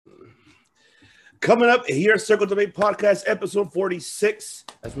Coming up here, Circle Debate Podcast, episode 46,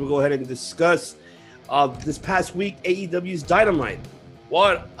 as we'll go ahead and discuss this past week, AEW's Dynamite.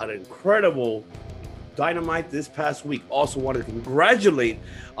 What an incredible Dynamite this past week. Also want to congratulate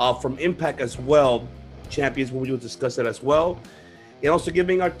from Impact as well, champions, we will discuss that as well. And also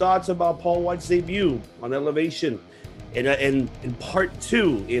giving our thoughts about Paul White's debut on Elevation. And in part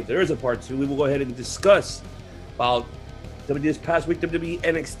two, if there is a part two, we will go ahead and discuss about this past week, WWE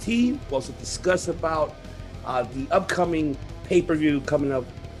NXT. We'll also discuss about the upcoming pay-per-view coming up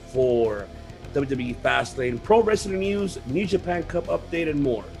for WWE Fastlane, Pro Wrestling News, New Japan Cup update, and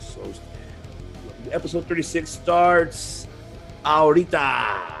more. So episode 36 starts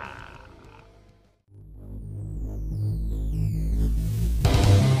ahorita.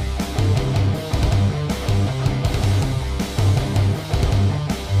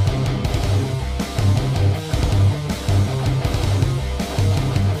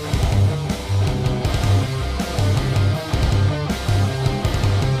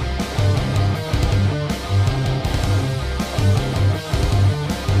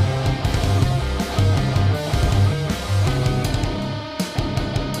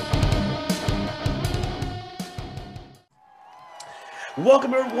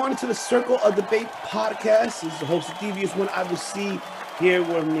 Welcome everyone to the Circle of Debate podcast. This is the host of Devious One. I will see here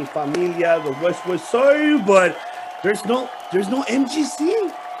with mi familia, the Westwood. Sorry, but there's no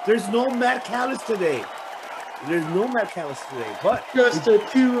MGC. There's no Matt Callis today. But just the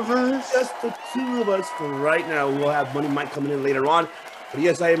two of us. Just the two of us for right now. We'll have Money Mike coming in later on. But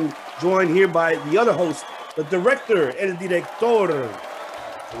yes, I am joined here by the other host, the director, el director,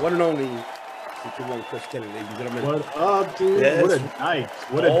 the one and only. What up, dude? Yes. What a night.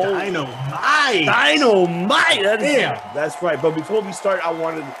 What a dynamite. Dynamite. Damn. That's right. But before we start, I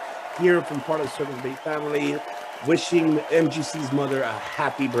wanted to hear from part of the Circle Debate family wishing MGC's mother a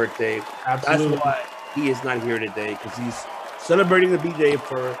happy birthday. Absolutely. That's why he is not here today, because he's celebrating the B-Day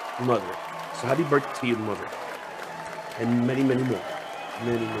for mother. So happy birthday to your mother. And many, many more.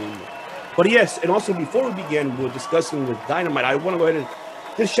 Many, many more. But yes, and also before we begin, we're discussing with Dynamite. I want to go ahead and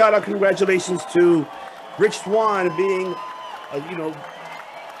just shout out, congratulations to Rich Swann being,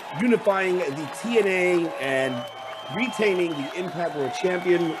 unifying the TNA and retaining the Impact World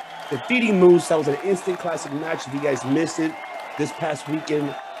Champion, defeating Moose. That was an instant classic match. If you guys missed it this past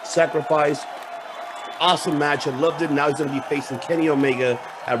weekend, Sacrifice. Awesome match. I loved it. Now he's going to be facing Kenny Omega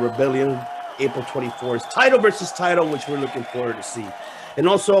at Rebellion, April 24th. Title versus title, which we're looking forward to see. And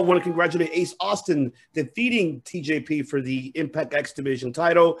also, I want to congratulate Ace Austin defeating TJP for the Impact X Division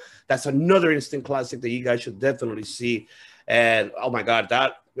title. That's another instant classic that you guys should definitely see. And oh my God,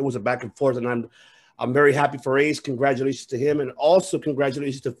 it was a back and forth, and I'm very happy for Ace. Congratulations to him, and also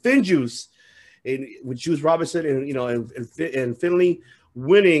congratulations to FinJuice with Juice Robinson and Finley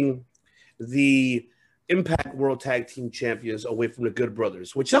winning the Impact World Tag Team Champions away from the Good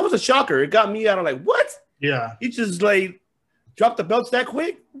Brothers, which that was a shocker. It got me out of like, what? Yeah, he just dropped the belts that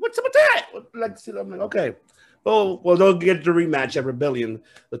quick? What's up with that? I'm like, okay. Well, they'll get the rematch at Rebellion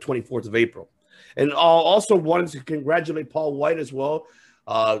the 24th of April. And also wanted to congratulate Paul White as well.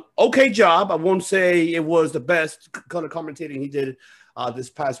 Okay job. I won't say it was the best kind of commentating he did this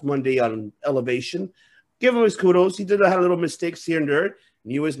past Monday on Elevation. Give him his kudos. He did have little mistakes here and there.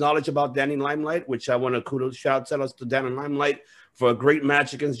 Knew his knowledge about Danny Limelight, which I want to shout out to Danny Limelight for a great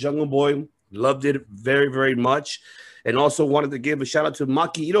match against Jungle Boy. Loved it very, very much. And also wanted to give a shout out to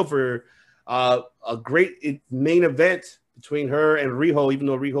Maki Ito for a great main event between her and Riho, even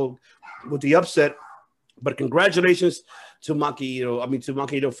though Riho with the upset. But congratulations to Maki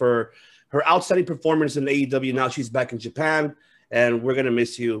Ito for her outstanding performance in AEW. Now she's back in Japan, and we're gonna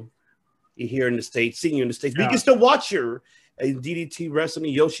miss you here in the States, seeing you in the States. Yeah. But you can still watch her in DDT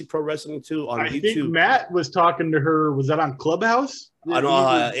Wrestling, Yoshi Pro Wrestling too on YouTube. I think Matt was talking to her. Was that on Clubhouse? On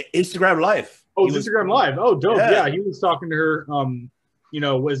Instagram Live. Oh, Instagram Live. Oh, dope. Yeah, he was talking to her,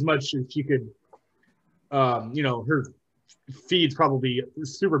 as much as she could, her feed's probably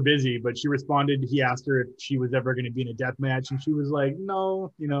super busy, but she responded. He asked her if she was ever going to be in a death match, and she was like,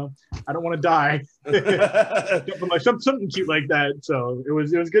 no, I don't want to die. Like something cute like that. So it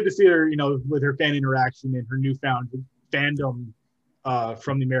was good to see her, with her fan interaction and her newfound fandom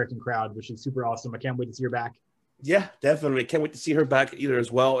from the American crowd, which is super awesome. I can't wait to see her back. Yeah, definitely. Can't wait to see her back either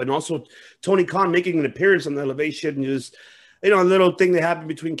as well. And also Tony Khan making an appearance on the Elevation. Just, a little thing that happened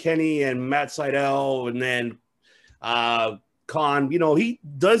between Kenny and Matt Sydal, and then Khan, he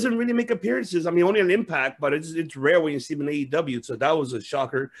doesn't really make appearances. I mean, only on Impact, but it's rare when you see him in AEW. So that was a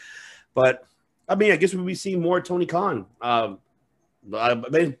shocker. But I mean, I guess we'll be seeing more Tony Khan.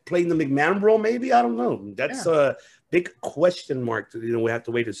 Maybe playing the McMahon role, maybe. I don't know. That's a big question mark. We have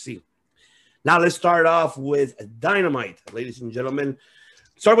to wait to see. Now let's start off with Dynamite, ladies and gentlemen.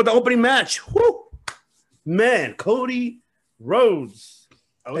 Start with the opening match. Woo! Man, Cody Rhodes.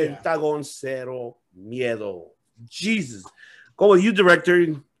 Pentagon Cero Miedo. Jesus. Go with you,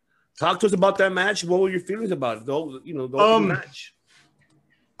 director. Talk to us about that match. What were your feelings about it? The opening match.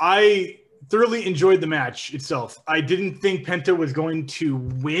 I thoroughly enjoyed the match itself. I didn't think Penta was going to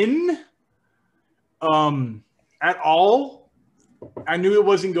win at all. I knew it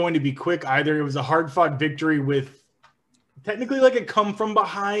wasn't going to be quick either. It was a hard-fought victory with technically like a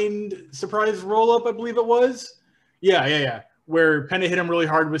come-from-behind surprise roll-up, I believe it was. Yeah. Where Penta hit him really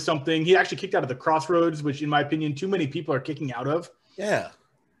hard with something. He actually kicked out of the Crossroads, which in my opinion, too many people are kicking out of. Yeah.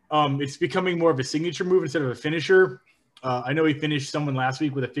 It's becoming more of a signature move instead of a finisher. I know he finished someone last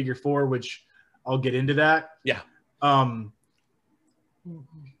week with a figure four, which I'll get into that. Yeah.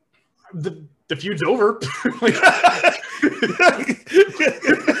 The feud's over.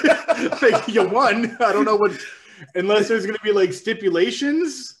 You won. I don't know what, unless there's going to be like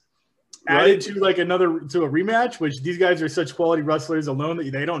stipulations added to like to a rematch, which these guys are such quality wrestlers alone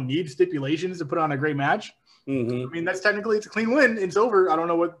that they don't need stipulations to put on a great match. Mm-hmm. I mean, it's a clean win. It's over. I don't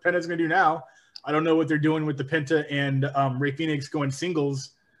know what Penta's going to do now. I don't know what they're doing with the Penta and Rey Fenix going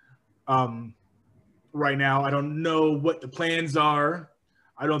singles right now. I don't know what the plans are.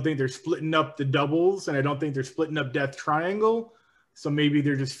 I don't think they're splitting up the doubles, and I don't think they're splitting up Death Triangle. So maybe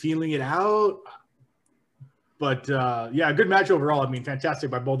they're just feeling it out. But, yeah, good match overall. I mean,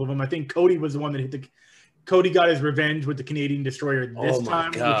 fantastic by both of them. I think Cody was the one that Cody got his revenge with the Canadian Destroyer this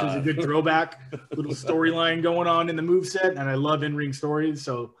time, which was a good throwback. Little storyline going on in the moveset, and I love in-ring stories.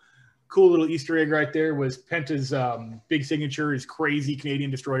 So cool little Easter egg right there was Penta's big signature is crazy Canadian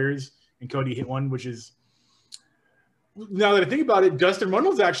Destroyers, and Cody hit one, which is, now that I think about it, Dustin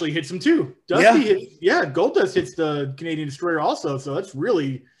Runnels actually hits him too. Goldust hits the Canadian Destroyer also, so that's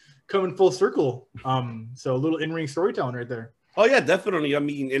really coming full circle. So a little in-ring storytelling right there. Oh yeah, definitely. I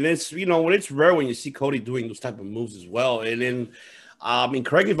mean, and it's when it's rare when you see Cody doing those type of moves as well. And then, I mean,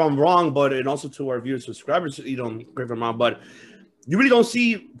 correct me if I'm wrong, but and also to our viewers, subscribers, correct me if I'm wrong, but you really don't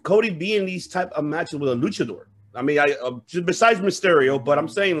see Cody being these type of matches with a luchador. I mean, besides Mysterio, but I'm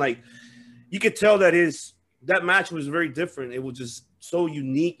saying like you could tell that that match was very different. It was just so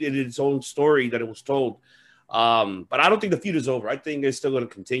unique in its own story that it was told. But I don't think the feud is over. I think it's still going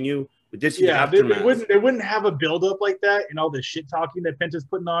to continue. We did see the aftermath. They wouldn't have a build up like that and all the shit talking that Penta's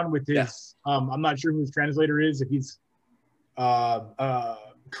putting on with his. I'm not sure who his translator is. If he's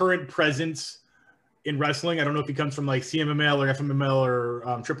current presence in wrestling, I don't know if he comes from like CMML or FMML or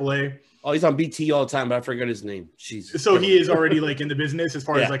AAA. Oh, he's on BT all the time, but I forgot his name. Jesus. So he is already like in the business as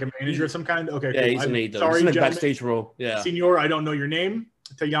far as like a manager of some kind. Okay, yeah, cool. He's an sorry, he's in a backstage role. Yeah, Senor, I don't know your name.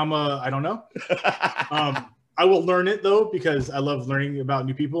 Tayama, I don't know. I will learn it though because I love learning about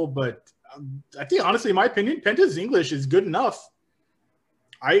new people. But I think honestly, in my opinion, Penta's English is good enough.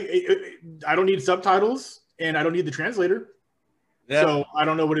 I don't need subtitles and I don't need the translator. Yeah. So I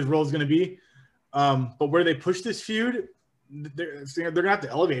don't know what his role is going to be. But where they push this feud, they're gonna have to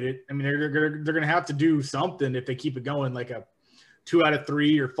elevate it. I mean, they're gonna have to do something if they keep it going, like a 2 out of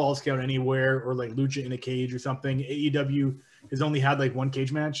 3 or Falls Count Anywhere or like Lucha in a cage or something. AEW has only had like 1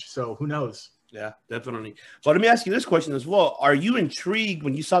 cage match, so who knows? Yeah, definitely. But let me ask you this question as well: are you intrigued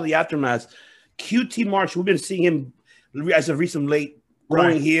when you saw the aftermath? QT Marshall, we've been seeing him as of recent late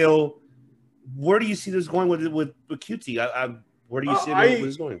going heel. Where do you see this going with QT? Where do you see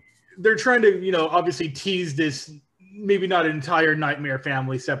this going? They're trying to, obviously tease this, maybe not an entire Nightmare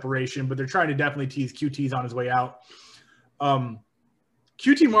Family separation, but they're trying to definitely tease QT's on his way out.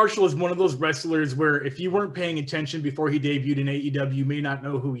 QT Marshall is one of those wrestlers where if you weren't paying attention before he debuted in AEW, you may not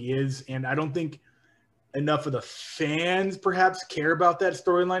know who he is. And I don't think enough of the fans perhaps care about that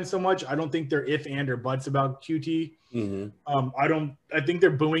storyline so much. I don't think they're if and or buts about QT. Mm-hmm. I think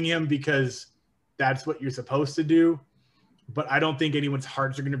they're booing him because that's what you're supposed to do. But I don't think anyone's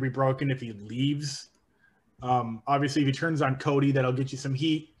hearts are going to be broken if he leaves. Obviously, if he turns on Cody, that'll get you some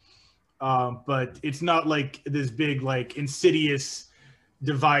heat. But it's not like this big, like, insidious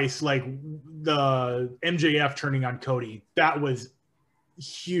device like the MJF turning on Cody. That was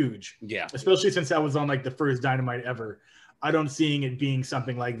huge. Yeah. Especially since that was on, like, the first Dynamite ever. I don't seeing it being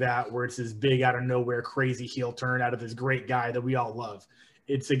something like that where it's this big, out of nowhere, crazy heel turn out of this great guy that we all love.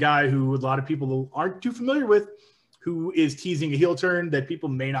 It's a guy who a lot of people aren't too familiar with, who is teasing a heel turn that people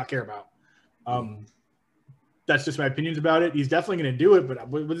may not care about. That's just my opinions about it. He's definitely going to do it, but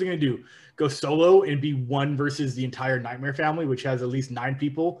what's he going to do? Go solo and be one versus the entire Nightmare Family, which has at least 9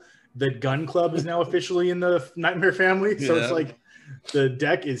 people. The Gun Club is now officially in the Nightmare Family. So it's like the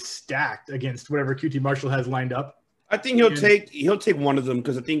deck is stacked against whatever QT Marshall has lined up. I think he'll take one of them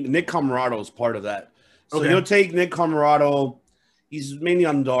because I think Nick Comoroto is part of that. So Okay. he'll take Nick Comoroto. He's mainly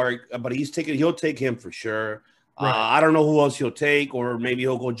on dark, but he'll take him for sure. Right. I don't know who else he'll take, or maybe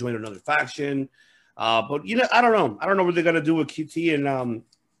he'll go join another faction. But I don't know. I don't know what they're gonna do with QT and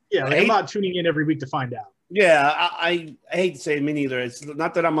Yeah, like I'm not tuning in every week to find out. Yeah, I hate to say me neither. It's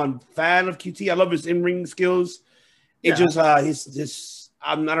not that I'm a fan of QT. I love his in-ring skills. It just I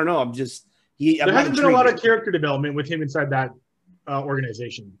don't know. There hasn't been a lot of character development with him inside that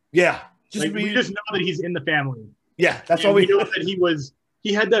organization. Yeah, we just know that he's in the family. Yeah, that's all we know that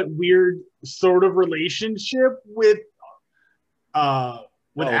he had that weird sort of relationship with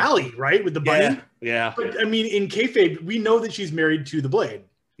Allie, right? With the bunny. Yeah. But I mean, in kayfabe, we know that she's married to the Blade.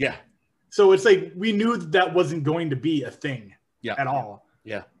 Yeah. So it's like we knew that wasn't going to be a thing at all.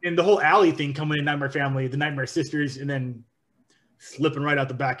 Yeah. And the whole Allie thing coming in Nightmare Family, the Nightmare Sisters, and then slipping right out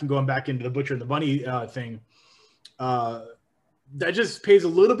the back and going back into the Butcher and the Bunny thing. That just pays a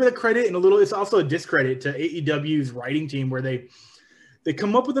little bit of credit and it's also a discredit to AEW's writing team where they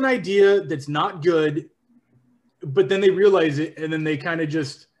come up with an idea that's not good, but then they realize it and then they kind of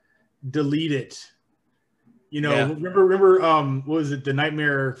just delete it. Remember, what was it, the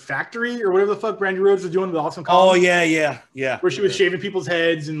Nightmare Factory or whatever the fuck Brandy Rhodes was doing with Awesome Kong? Oh, yeah. Where she was shaving people's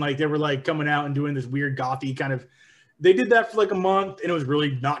heads and like they were like coming out and doing this weird gothy kind of. They did that for like a month and it was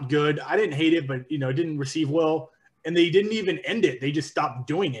really not good. I didn't hate it, but it didn't receive well. And they didn't even end it. They just stopped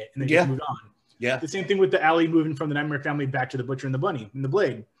doing it and they just moved on. Yeah. The same thing with the Alley moving from the Nightmare Family back to the Butcher and the Bunny and the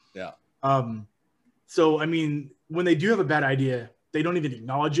Blade. Yeah. So I mean, when they do have a bad idea, they don't even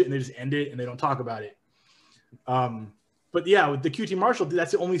acknowledge it and they just end it and they don't talk about it. But yeah, with the QT Marshall,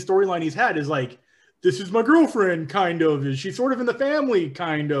 that's the only storyline he's had is like, this is my girlfriend, kind of. She's sort of in the family,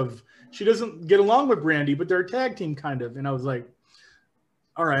 kind of. She doesn't get along with Brandy, but they're a tag team, kind of. And I was like,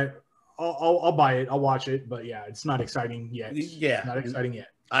 all right, I'll buy it. I'll watch it. But yeah, it's not exciting yet. Yeah. Not exciting yet.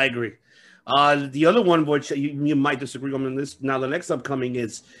 I agree. The other one, which you might disagree on this. Now, the next upcoming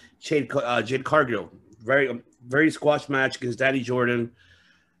is Jade Cargill. Very squash match against Danny Jordan.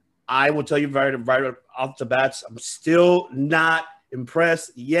 I will tell you right off the bats, I'm still not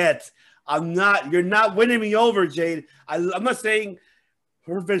impressed yet. You're not winning me over, Jade. I'm not saying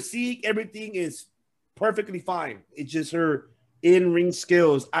her physique, everything is perfectly fine. It's just her in-ring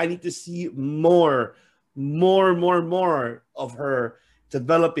skills. I need to see more of her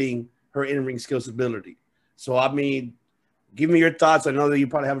developing her in-ring skills ability. So, I mean, give me your thoughts. I know that you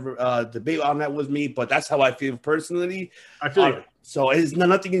probably have a debate on that with me, but that's how I feel personally. I feel it. So it's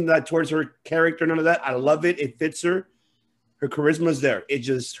nothing in that towards her character, none of that. I love it. It fits her. Her charisma is there. It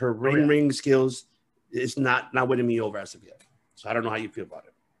just her ring skills is not winning me over as of yet. So I don't know how you feel about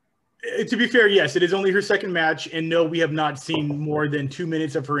it. To be fair, yes, it is only her second match, and no, we have not seen more than 2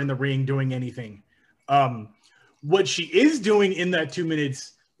 minutes of her in the ring doing anything. What she is doing in that 2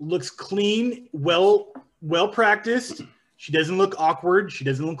 minutes looks clean, well practiced. She doesn't look awkward. She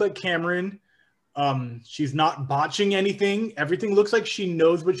doesn't look like Cameron. She's not botching anything. Everything looks like she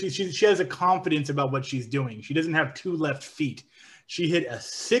knows what she has a confidence about what she's doing. She doesn't have two left feet. She hit a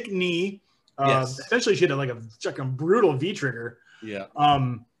sick knee. Essentially, she hit a brutal V trigger. Yeah.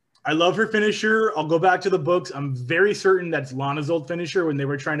 I love her finisher. I'll go back to the books. I'm very certain that's Lana's old finisher when they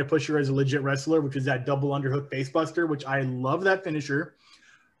were trying to push her as a legit wrestler, which is that double underhook facebuster, which I love that finisher.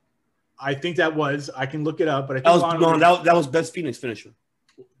 I think that was. I can look it up, but I think that was Beth Phoenix finisher.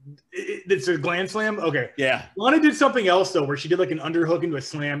 It's a gland slam? Okay. Yeah. Lana did something else, though, where she did like an underhook into a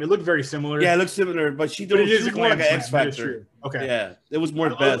slam. It looked very similar. Yeah, it looks similar, but she was more like an X Factor. Okay. Yeah, it was more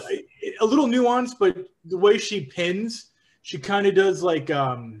Beth. A little nuanced, but the way she pins, she kind of does like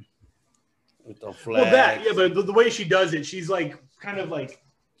with the flag. Well, that, yeah, but the way she does it, she's like kind of like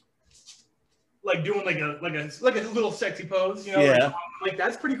doing like a little sexy pose, you know? Yeah. Like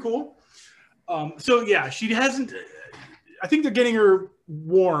that's pretty cool. So yeah, she hasn't. I think they're getting her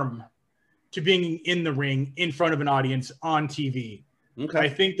warm to being in the ring in front of an audience on TV. Okay. I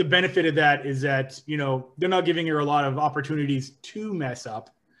think the benefit of that is that, you know, they're not giving her a lot of opportunities to mess up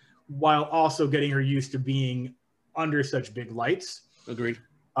while also getting her used to being under such big lights. Agreed.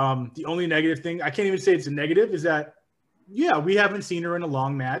 The only negative thing, I can't even say it's a negative, is that, yeah, we haven't seen her in a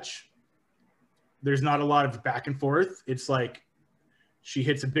long match. There's not a lot of back and forth. It's like she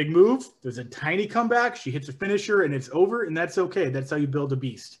hits a big move. There's a tiny comeback. She hits a finisher and it's over, and that's okay. That's how you build a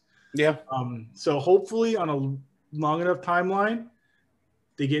beast. Yeah. So hopefully on a long enough timeline,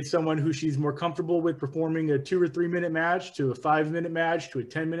 they get someone who she's more comfortable with performing a 2 or 3 minute match to a 5 minute match to a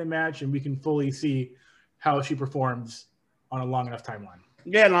 10-minute match, and we can fully see how she performs on a long enough timeline.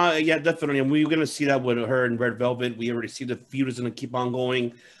 Yeah, no, yeah, definitely. And we're gonna see that with her and Red Velvet. We already see the feud is gonna keep on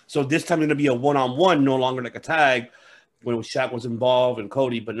going. So this time it's gonna be a one-on-one, no longer like a tag. When Shaq was involved and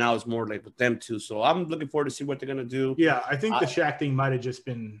Cody, but now it's more like with them two. So I'm looking forward to see what they're gonna do. Yeah, I think the Shaq thing might have just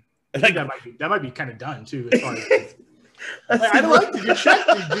been. I think that might be kind of done too. As far as I don't like to do Shaq.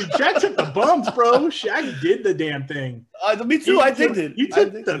 Dude, Shaq took the bumps, bro. Shaq did the damn thing. Me too. I think it. He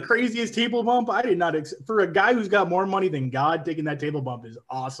took the craziest table bump. I did not. For a guy who's got more money than God, taking that table bump is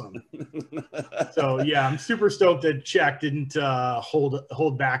awesome. So yeah, I'm super stoked that Shaq didn't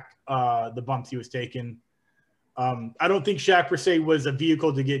hold back the bumps he was taking. I don't think Shaq per se was a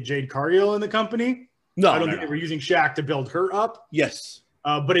vehicle to get Jade Cargill in the company. No, I don't think they were using Shaq to build her up. Yes,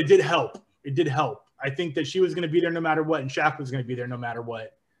 but it did help. It did help. I think that she was going to be there no matter what, and Shaq was going to be there no matter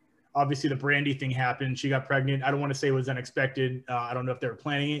what. Obviously, the Brandy thing happened. She got pregnant. I don't want to say it was unexpected. I don't know if they were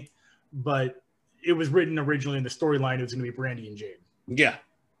planning it, but it was written originally in the storyline. It was going to be Brandy and Jade. Yeah,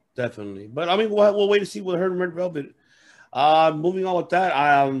 definitely. But I mean, we'll wait to see what her and Red Velvet. Moving on with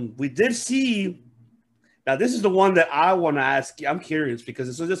that, we did see. Now, this is the one that I want to ask you. I'm curious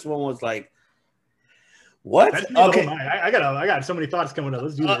because this one was like, what? Okay, I got so many thoughts coming up.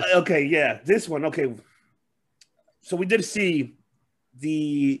 Let's do this. Okay, yeah, this one. Okay, so we did see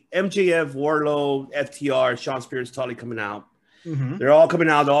the MJF, Wardlow, FTR, Sean Spears, Tully coming out. Mm-hmm. They're all coming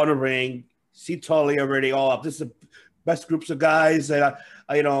out. They're all in the ring. See Tully already all up. This is the best groups of guys that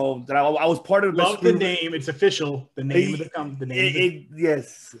I was part of. Love the name. It's official. The name of the company.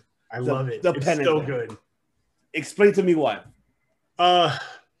 Yes, I love it. It's so good. Explain to me why.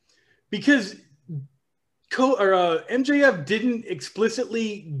 Because MJF didn't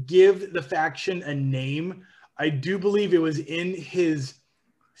explicitly give the faction a name. I do believe it was in his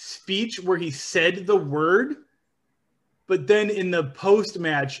speech where he said the word, but then in the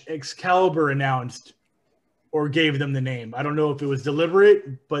post-match, Excalibur announced or gave them the name. I don't know if it was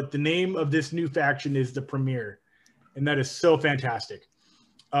deliberate, but the name of this new faction is the Premier, and that is so fantastic.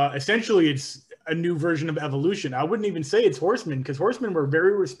 Essentially, it's a new version of Evolution. I wouldn't even say it's Horsemen, because Horsemen were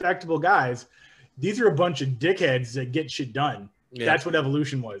very respectable guys. These are a bunch of dickheads that get shit done. Yeah. That's what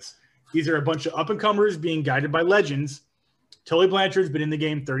Evolution was. These are a bunch of up-and-comers being guided by legends. Tully Blanchard's been in the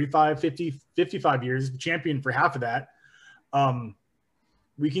game 35, 50, 55 years, champion for half of that.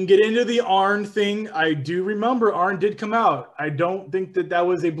 We can get into the Arn thing. I do remember Arn did come out. I don't think that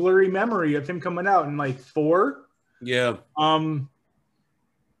was a blurry memory of him coming out in like 4. Yeah.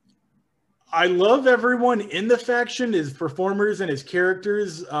 I love everyone in the faction, his performers and his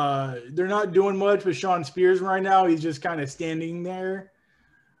characters. They're not doing much with Sean Spears right now. He's just kind of standing there,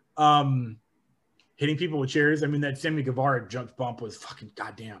 hitting people with chairs. I mean, that Sammy Guevara jump bump was fucking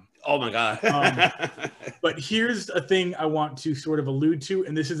goddamn. Oh, my God. But here's a thing I want to sort of allude to,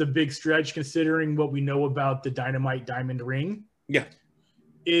 and this is a big stretch considering what we know about the Dynamite Diamond Ring. Yeah.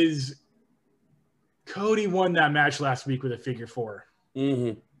 Is Cody won that match last week with a figure 4.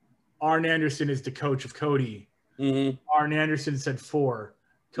 Mm-hmm. Arn Anderson is the coach of Cody. Mm-hmm. Arn Anderson said 4.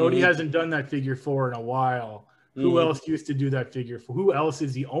 Cody hasn't done that figure 4 in a while. Who else used to do that figure 4? Who else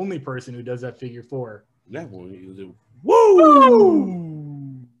is the only person who does that figure 4? That one you do.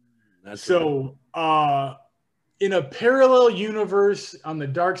 Woo! That's so, in a parallel universe on the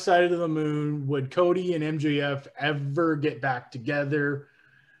dark side of the moon, would Cody and MJF ever get back together?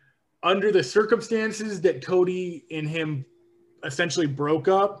 Under the circumstances that Cody and him essentially broke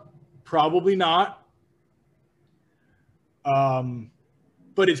up, probably not.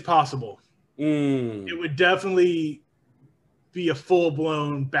 But it's possible. It would definitely be a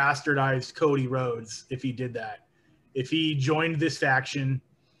full-blown bastardized Cody Rhodes if he did that. If he joined this faction,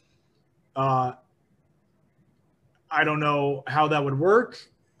 I don't know how that would work.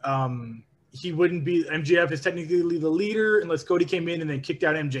 He wouldn't be. MJF is technically the leader unless Cody came in and then kicked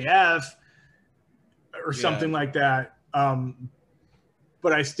out MJF or something like that.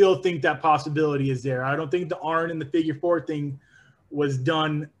 But I still think that possibility is there. I don't think the Arn and the figure 4 thing was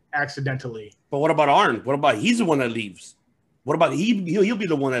done accidentally. But what about Arn? What about he's the one that leaves? What about he'll be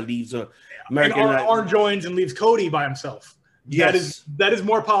the one that leaves American? And Arn joins and leaves Cody by himself. Yes. That is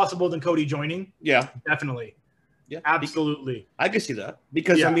more possible than Cody joining. Yeah. Definitely. Yeah. Absolutely. I can see that.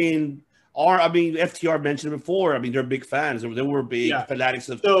 Because FTR mentioned it before. I mean, they're big fans. They were big fanatics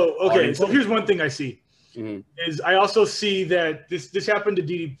of. So here's one thing I see. Is I also see that this happened to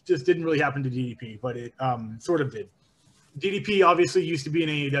DDP. This didn't really happen to DDP, but it sort of did. DDP obviously used to be in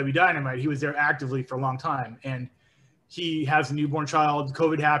AEW Dynamite. He was there actively for a long time, and he has a newborn child.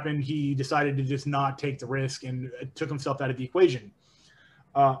 COVID happened. He decided to just not take the risk and took himself out of the equation.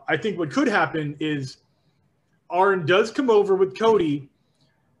 I think what could happen is Arn does come over with Cody,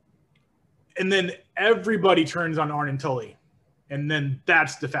 and then everybody turns on Arn and Tully. and then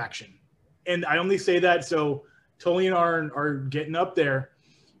that's the faction. And I only say that so Tully and Arn are getting up there,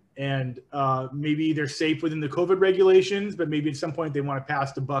 and maybe they're safe within the COVID regulations, but maybe at some point they want to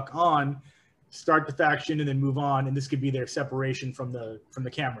pass the buck on, start the faction, and then move on. And this could be their separation from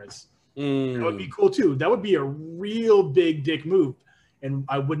the cameras. That would be cool too. That would be a real big dick move, and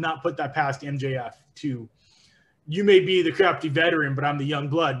I would not put that past MJF to. You may be the crafty veteran, but I'm the young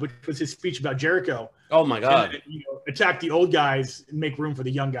blood, which was his speech about Jericho. Oh my God! And, attack the old guys and make room for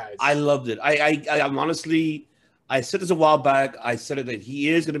the young guys. I loved it. I'm honestly, I said this a while back. I said it that he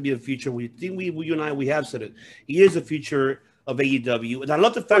is going to be a future. We think you and I have said it. He is the future of AEW, and I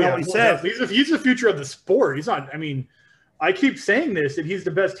love the fact how he said he's the future of the sport. He's not. I mean, I keep saying this, and he's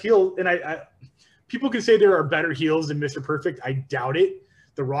the best heel. And I people can say there are better heels than Mr. Perfect. I doubt it.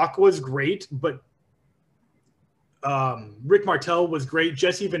 The Rock was great, but Rick Martel was great.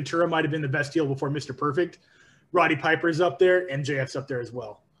 Jesse Ventura might have been the best heel before Mr. Perfect. Roddy Piper's up there, and MJF's up there as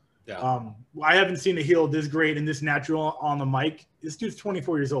well. Yeah. I haven't seen a heel this great and this natural on the mic. This dude's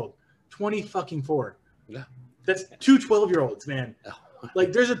 24 years old. 20-fucking-4. Yeah. That's two 12-year-olds, man.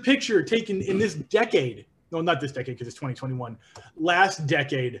 Like, there's a picture taken in this decade. No, not this decade because it's 2021. Last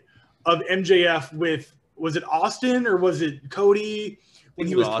decade of MJF with, was it Austin or was it Cody? When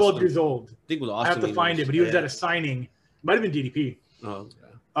he was 12 years old. I think it was Austin. I have to find it, but he was at a signing. Might have been DDP. Oh, yeah.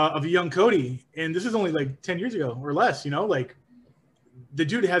 Of a young Cody. And this is only like 10 years ago or less, like the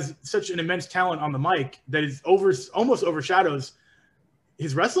dude has such an immense talent on the mic that is almost overshadows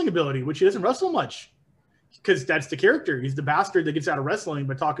his wrestling ability, which he doesn't wrestle much because that's the character. He's the bastard that gets out of wrestling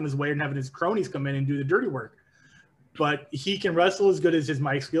by talking his way and having his cronies come in and do the dirty work. But he can wrestle as good as his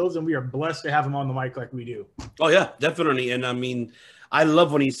mic skills, and we are blessed to have him on the mic like we do. Oh, yeah, definitely. And I mean, I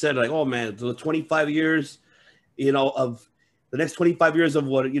love when he said, like, oh, man, the 25 years, of the next 25 years of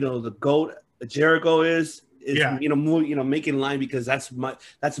what, the GOAT Jericho is yeah. Making line because that's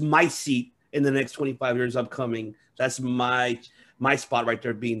my seat in the next 25 years upcoming. That's my spot right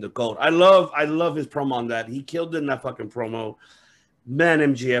there being the GOAT. I love his promo on that. He killed it in that fucking promo. Man,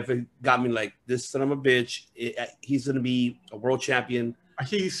 MJF, it got me like, this son of a bitch. He's going to be a world champion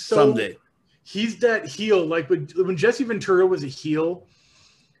someday. He's that heel. Like when Jesse Ventura was a heel,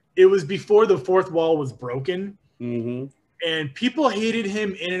 it was before the fourth wall was broken. Mm-hmm. And people hated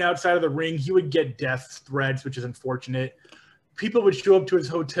him in and outside of the ring. He would get death threats, which is unfortunate. People would show up to his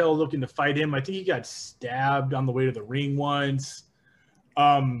hotel looking to fight him. I think he got stabbed on the way to the ring once.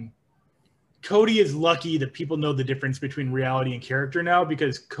 Cody is lucky that people know the difference between reality and character now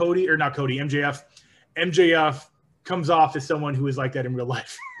because MJF comes off as someone who is like that in real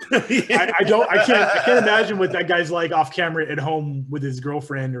life. I can't imagine what that guy's like off camera at home with his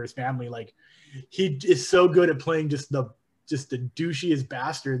girlfriend or his family. Like he is so good at playing just the douchiest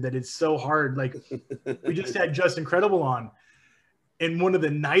bastard that it's so hard. Like we just had Just Incredible on, and one of the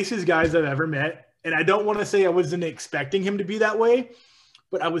nicest guys I've ever met. And I don't want to say I wasn't expecting him to be that way,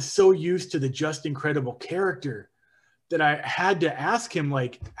 but I was so used to the Just Incredible character that I had to ask him,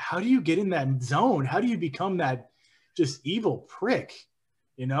 like, how do you get in that zone? How do you become that just evil prick?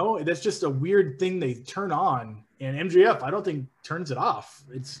 That's just a weird thing they turn on. And MJF, I don't think turns it off.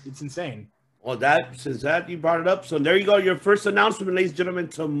 It's insane. Well, since you brought it up, so there you go. Your first announcement, ladies and gentlemen,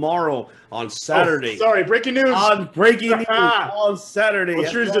 tomorrow on Saturday. Oh, sorry, breaking news. Breaking news on Saturday.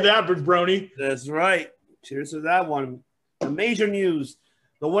 Well, cheers to that, Brony. That's right. Cheers to that one. The major news: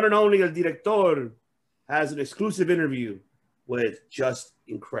 the one and only El Director has an exclusive interview with Just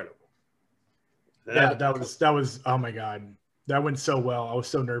Incredible. Yeah, that was. Oh my God, that went so well. I was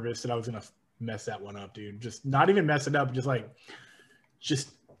so nervous that I was gonna mess that one up, dude. Just not even mess it up,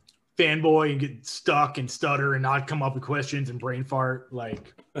 just fanboy and get stuck and stutter and not come up with questions and brain fart.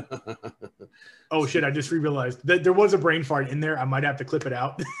 Like, oh shit, I just realized that there was a brain fart in there. I might have to clip it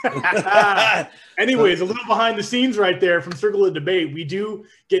out. Anyways, a little behind the scenes right there from Circle of Debate. We do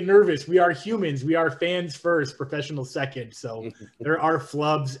get nervous. We are humans. We are fans first, professionals second. So there are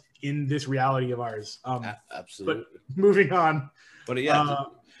flubs in this reality of ours. Absolutely. But moving on. But yeah,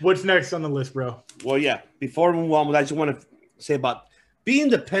 what's next on the list, bro? Well, yeah. Before we move on, I just want to say about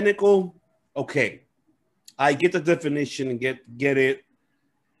being the Pinnacle. Okay, I get the definition and get it.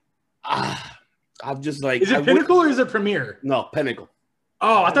 I'm just like, is it Pinnacle or is it Premier? No, Pinnacle.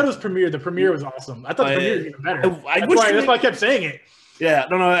 Oh, I thought it was Premier. The Premier was awesome. I thought the Premier was even better. That's why I kept saying it. Yeah,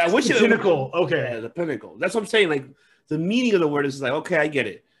 no. I wish the Pinnacle. Okay, yeah, the Pinnacle. That's what I'm saying. Like the meaning of the word is like, okay, I get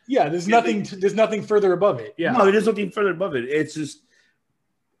it. Yeah, there's nothing further above it. Yeah, no, there's nothing further above it. It's just,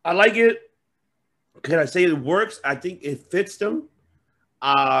 I like it. Can I say it works? I think it fits them.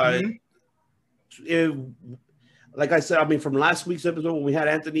 Like I said, I mean, from last week's episode when we had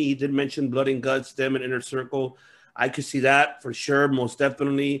Anthony, he did mention Blood and Guts, them and Inner Circle. I could see that for sure, most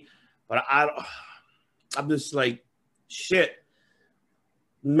definitely. But I'm just like, shit.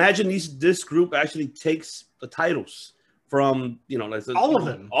 Imagine this group actually takes the titles from, like all of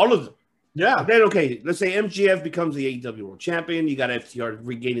them. All of them. Yeah. And then, okay, let's say MJF becomes the AEW World Champion. You got FTR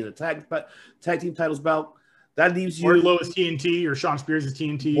regaining the tag team titles belt. That leaves you. Wardlow is TNT or Sean Spears is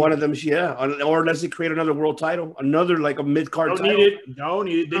TNT. One of them, yeah. Or let's say create another world title, another like a mid-card title. Don't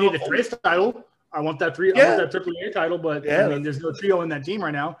need it. They need a Trios title. I want that I want that Triple A title, but I mean, there's no trio in that team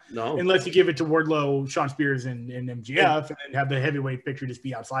right now. No. Unless you give it to Wardlow, Sean Spears, and MJF, and then have the heavyweight picture just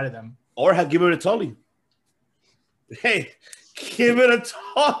be outside of them. Or give it to Tully. Hey, give it to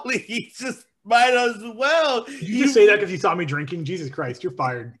Tully. He just might as well. You just say that because you saw me drinking? Jesus Christ, you're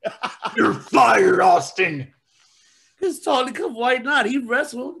fired. You're fired, Austin. Because Tully, why not? He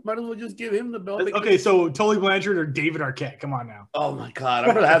wrestled. Might as well just give him the belt. Okay, so Tully Blanchard or David Arquette? Come on now. Oh my God,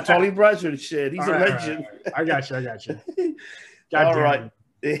 I'm gonna have Tully Blanchard. Shit, he's a legend. Right. I got you. All right.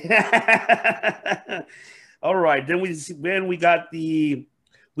 All right. Then we got we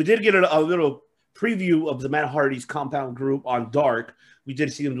did get a little preview of the Matt Hardy's compound group on Dark. We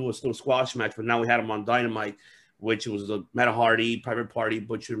did see him do a little squash match, but now we had him on Dynamite, which was the Matt Hardy, Private Party,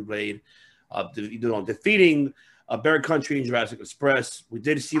 Butcher and Blade, defeating Bear Country and Jurassic Express. We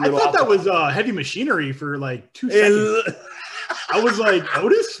did see. I thought that was Heavy Machinery for like 2 seconds. I was like,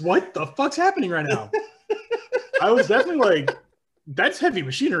 Otis, what the fuck's happening right now? I was definitely like, that's Heavy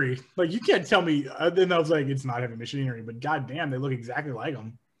Machinery. Like, you can't tell me. Then I was like, it's not Heavy Machinery, but goddamn, they look exactly like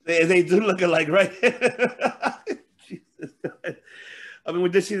them. They do look alike, right? Jesus. I mean, we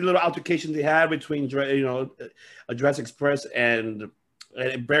did see the little altercation they had between Jurassic Express and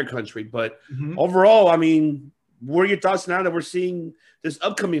Bear Country, but overall, I mean. What are your thoughts now that we're seeing this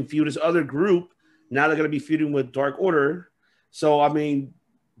upcoming feud, this other group? Now they're going to be feuding with Dark Order. So, I mean,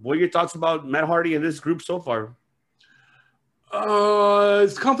 what are your thoughts about Matt Hardy and this group so far?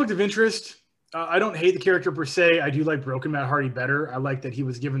 It's conflict of interest. I don't hate the character per se. I do like Broken Matt Hardy better. I like that he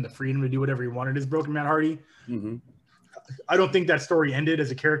was given the freedom to do whatever he wanted as Broken Matt Hardy. Mm-hmm. I don't think that story ended as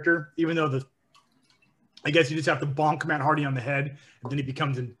a character, even though I guess you just have to bonk Matt Hardy on the head, and then he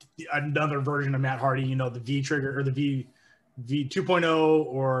becomes another version of Matt Hardy, the V trigger or the V 2.0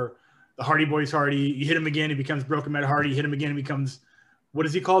 or the Hardy Boys Hardy. You hit him again, he becomes Broken Matt Hardy. You hit him again, he becomes, what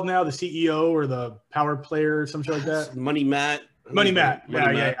is he called now? The CEO or the power player or something like that? Money Matt.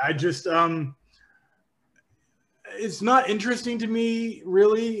 Yeah. I just, it's not interesting to me,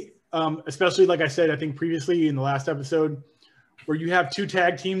 really, especially like I said, I think previously in the last episode, where you have two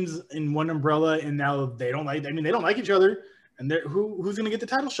tag teams in one umbrella, and now they don't like each other, and who's going to get the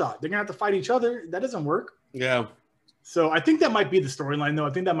title shot? They're going to have to fight each other. That doesn't work. Yeah. So I think that might be the storyline, though. I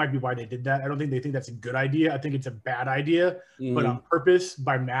think that might be why they did that. I don't think they think that's a good idea. I think it's a bad idea, but on purpose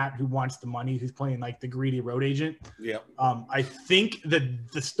by Matt, who wants the money, who's playing like the greedy road agent. Yeah. I think that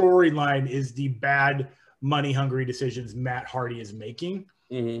the storyline is the bad money-hungry decisions Matt Hardy is making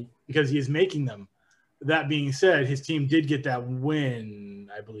because he is making them. That being said, his team did get that win,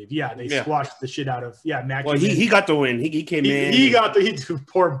 I believe. Yeah, they squashed the shit out of Matt. Well, he got the win. He came in. He got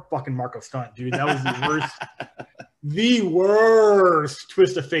poor fucking Marco Stunt, dude. That was the worst, the worst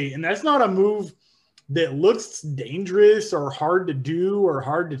twist of fate. And that's not a move that looks dangerous or hard to do or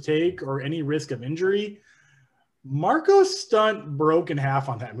hard to take or any risk of injury. Marco Stunt broke in half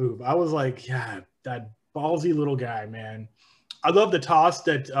on that move. I was like, yeah, that ballsy little guy, man. I love the toss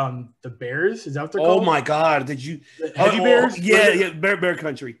that the Bears, is that what they're called? Oh my God. Did you Heavy Bears? Yeah, Bear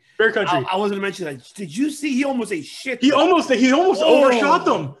Country. Bear Country. I wasn't mentioning that. Did you see he almost ate shit? He almost overshot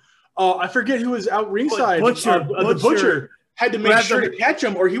them. I forget who was out ringside. The Butcher had to make sure to catch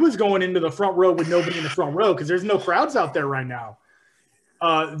him, or he was going into the front row with nobody in the front row because there's no crowds out there right now.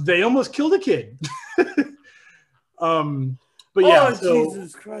 They almost killed a kid. But yeah, so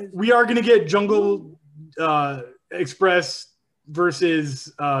Jesus Christ. We are going to get Jungle Express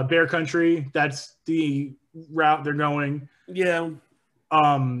versus Bear Country. That's the route they're going. Yeah.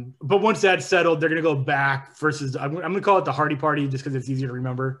 But once that's settled, they're going to go back versus, I'm going to call it the Hardy Party just because it's easier to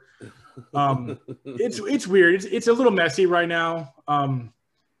remember. It's weird. It's a little messy right now.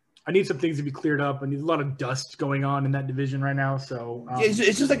 I need some things to be cleared up. I need a lot of dust going on in that division right now. So it's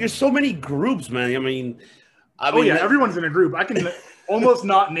just like there's so many groups, man. I mean, everyone's in a group. I can almost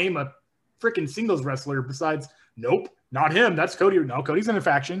not name a freaking singles wrestler besides, nope, not him. That's Cody. No, Cody's in a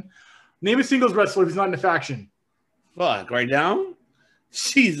faction. Name a singles wrestler who's not in a faction. Fuck, right now?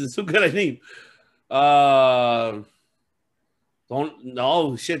 Jesus, who could I name?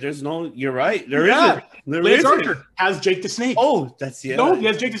 There's no, you're right. There isn't. Lance Archer has Jake the Snake. Oh, No, he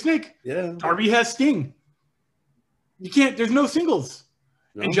has Jake the Snake. Yeah. Darby has Sting. You can't, there's no singles.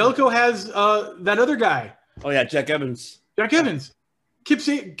 No. Angelico has that other guy. Oh yeah, Jack Evans. Jack Evans. Kip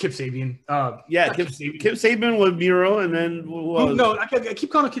Sabian. Kip Sabian with Miro, and then no, I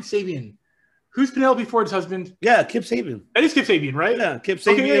keep calling him Kip Sabian. Who's Penelope Ford's husband? Yeah, Kip Sabian. That is Kip Sabian, right? Yeah, Kip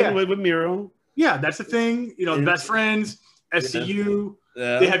Sabian with Miro. Yeah, that's the thing. You know, the best friends, SCU.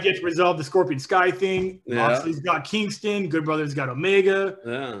 Yeah. They have yet to resolve the Scorpion Sky thing. Yeah. Moxley's got Kingston. Good Brothers got Omega.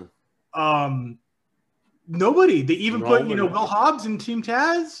 Yeah. Nobody. They even put, Will Hobbs in Team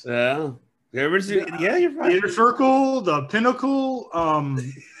Taz. Yeah. You're right. The Inner Circle, the Pinnacle,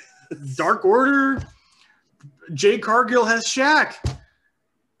 Dark Order. Jade Cargill has Shaq.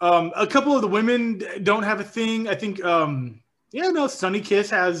 A couple of the women don't have a thing. I think, Sunny Kiss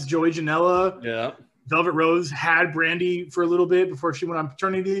has Joey Janela. Yeah. Velvet Rose had Brandy for a little bit before she went on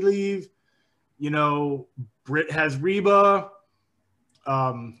paternity leave. Britt has Reba.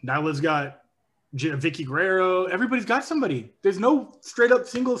 Nyla's got Vicky Guerrero. Everybody's got somebody. There's no straight up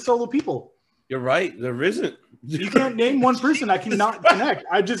single solo people. You're right. There isn't. You can't name one person I cannot connect.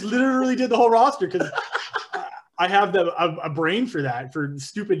 I just literally did the whole roster because I have a brain for that, for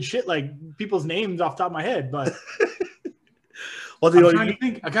stupid shit like people's names off the top of my head. But I'm trying to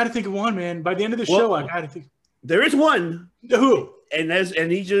think. I got to think of one, man. By the end of the show, I got to think. There is one. Who? And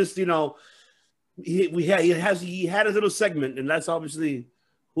he just, he had a little segment, and that's obviously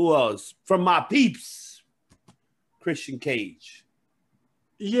who else from my peeps, Christian Cage.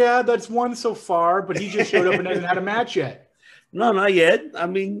 Yeah, that's one so far, but he just showed up and hasn't had a match yet. No, not yet. I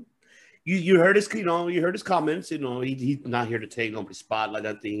mean, you heard his, you heard his comments. He's not here to take nobody's spotlight.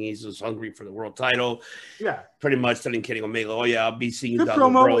 That thing. He's just hungry for the world title. Yeah, pretty much telling Kenny Omega, "Oh yeah, I'll be seeing you." Good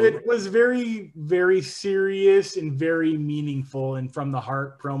promo. It was very, very serious and very meaningful and from the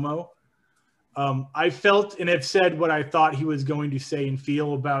heart promo. I felt and have said what I thought he was going to say and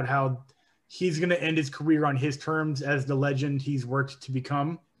feel about how he's going to end his career on his terms as the legend he's worked to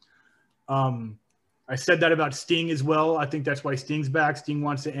become. I said that about Sting as well. I think that's why Sting's back. Sting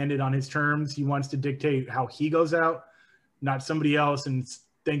wants to end it on his terms. He wants to dictate how he goes out, not somebody else. And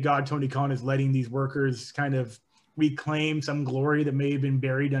thank God Tony Khan is letting these workers kind of reclaim some glory that may have been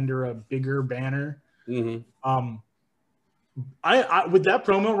buried under a bigger banner. Mm-hmm. I with that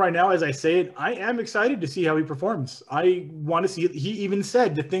promo right now, as I say it, I am excited to see how he performs. I want to see it. He even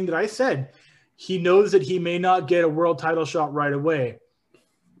said the thing that I said. He knows that he may not get a world title shot right away,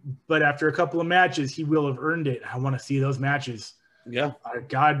 but after a couple of matches, he will have earned it. I want to see those matches. Yeah.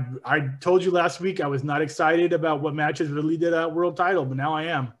 God, I told you last week I was not excited about what matches would lead to that world title, but now I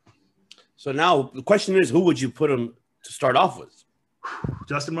am. So now the question is, who would you put him to start off with?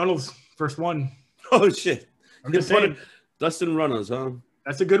 Dustin Runnels, first one. Oh, shit. I'm just saying. Dustin Runnels, huh?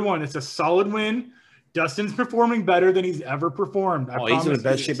 That's a good one. It's a solid win. Dustin's performing better than he's ever performed. He's in the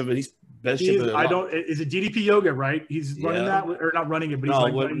best shape of it. He's best shape of it. Is it DDP Yoga, right? He's running that, or not running it, but he's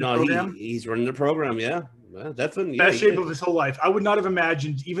running the program. He's running the program, yeah. Well, definitely. Best shape of his whole life. I would not have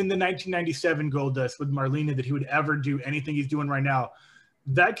imagined, even the 1997 Goldust with Marlena, that he would ever do anything he's doing right now.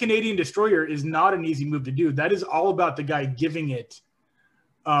 That Canadian Destroyer is not an easy move to do. That is all about the guy giving it.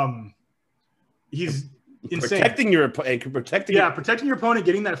 He's insane. Protecting your opponent,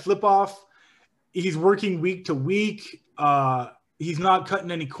 getting that flip off. He's working week to week. He's not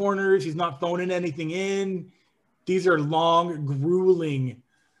cutting any corners. He's not phoning anything in. These are long, grueling,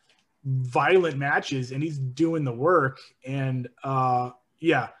 violent matches, and he's doing the work. And I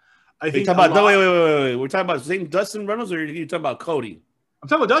think. Wait. We're talking about the same Dustin Runnels, or are you talking about Cody? I'm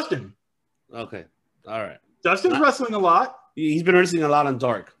talking about Dustin. Okay, all right. Dustin's wrestling a lot. He's been wrestling a lot on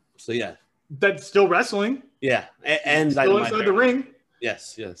Dark, so yeah. That's still wrestling. Yeah, and still inside the ring.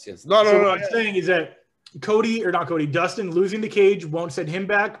 Yes. No. What I'm saying is that Dustin losing to Cage won't send him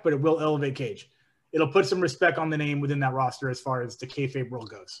back, but it will elevate Cage. It'll put some respect on the name within that roster as far as the kayfabe world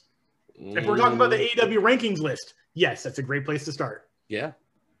goes. If we're talking about the AEW rankings list, yes, that's a great place to start. Yeah.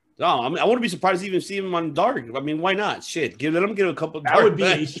 No, I wouldn't be surprised to even see him on Dark. I mean, why not? Shit, let him get a couple. That would be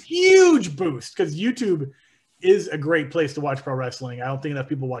a huge boost because YouTube is a great place to watch pro wrestling. I don't think enough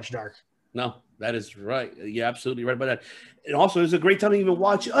people watch Dark. No, that is right. You're absolutely right about that. And also, it's a great time to even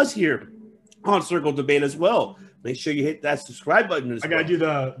watch us here on Circle Debate as well. Make sure you hit that subscribe button as well. I got to do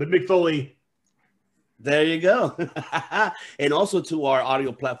the Mick Foley. There you go. And also to our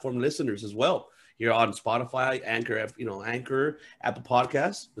audio platform listeners as well. Here on Spotify, Anchor, Apple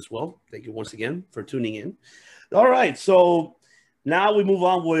Podcasts as well. Thank you once again for tuning in. All right, so now we move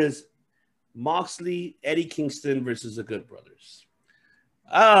on with Moxley, Eddie Kingston versus the Good Brothers.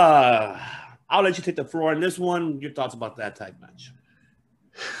 I'll let you take the floor on this one. Your thoughts about that type match?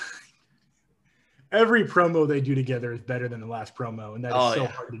 Every promo they do together is better than the last promo, and that is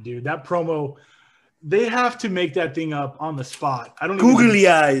hard to do. That promo, They have to make that thing up on the spot. I don't Googly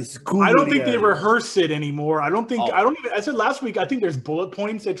eyes. I don't think they rehearse it anymore. I don't think. I don't even. I said last week. I think there's bullet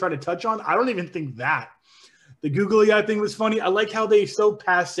points they try to touch on. I don't even think that. The googly eye thing was funny. I like how they so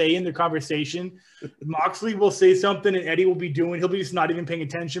passe in their conversation. Moxley will say something and Eddie will be doing. He'll be just not even paying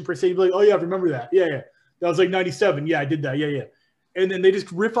attention per se. He'll be like, "Oh yeah, I remember that. Yeah, yeah. That was like '97. Yeah, I did that. Yeah, yeah." And then they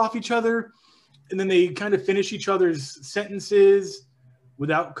just riff off each other, and then they kind of finish each other's sentences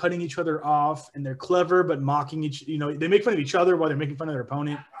without cutting each other off. And they're clever, but mocking each. You know, they make fun of each other while they're making fun of their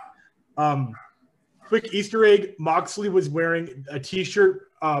opponent. Quick Easter egg: Moxley was wearing a T-shirt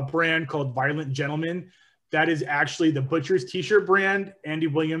brand called Violent Gentleman. That is actually the Butcher's T-shirt brand. Andy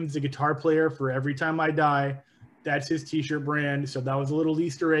Williams, the guitar player for Every Time I Die, that's his T-shirt brand. So that was a little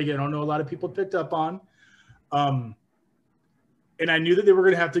Easter egg I don't know a lot of people picked up on. And I knew that they were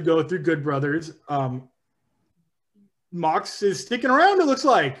going to have to go through Good Brothers. Mox is sticking around, it looks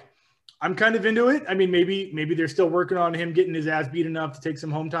like. I'm kind of into it. I mean, maybe they're still working on him getting his ass beat enough to take some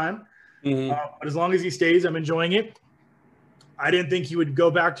home time. But as long as he stays, I'm enjoying it. I didn't think he would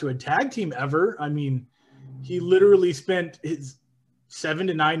go back to a tag team ever. I mean, he literally spent his 7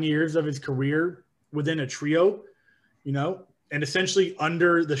 to 9 years of his career within a trio, you know, and essentially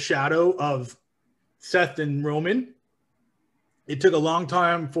under the shadow of Seth and Roman. It took a long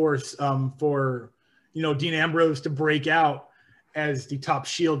time for Dean Ambrose to break out as the top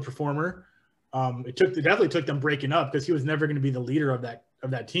Shield performer. It definitely took them breaking up because he was never going to be the leader of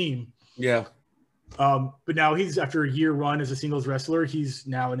that team. Yeah. But now he's, after a year run as a singles wrestler, he's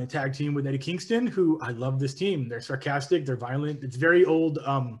now in a tag team with Eddie Kingston, who I love this team. They're sarcastic. They're violent. It's very old.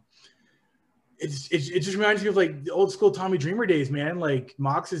 It just reminds me of like the old school Tommy Dreamer days, man. Like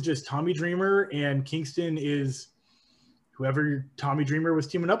Mox is just Tommy Dreamer and Kingston is whoever Tommy Dreamer was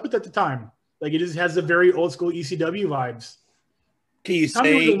teaming up with at the time. Like it just has the very old school ECW vibes. Can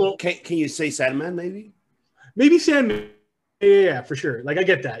you say Sandman maybe? Maybe Sandman. Yeah, for sure. Like I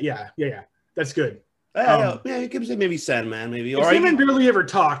get that. Yeah. That's good. Yeah, you can say maybe Sandman, maybe. Or Sandman barely ever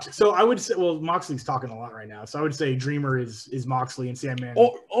talked, so I would say, well, Moxley's talking a lot right now, so I would say Dreamer is Moxley and Sandman.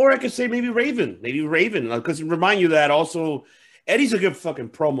 Or I could say maybe Raven, because remind you that also Eddie's a good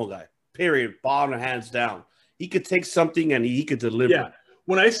fucking promo guy. Period. Bottom hands down. He could take something and he could deliver. Yeah.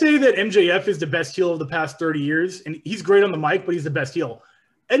 When I say that MJF is the best heel of the past 30 years, and he's great on the mic, but he's the best heel.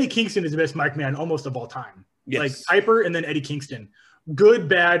 Eddie Kingston is the best mic man almost of all time. Yes. Like Piper and then Eddie Kingston. Good,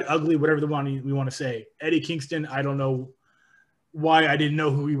 bad, ugly, whatever we want to say. Eddie Kingston, I don't know why I didn't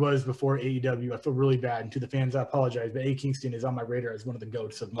know who he was before AEW. I feel really bad. And to the fans, I apologize. But Eddie Kingston is on my radar as one of the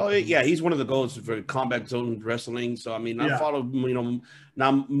GOATs. He's one of the GOATs for Combat Zone Wrestling. So, I mean, I follow,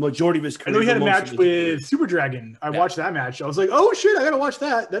 now majority of his career. I know he had a match with Super Dragon. I watched that match. I was like, oh, shit, I got to watch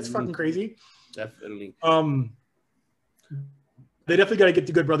that. That's fucking crazy. Definitely. They definitely got to get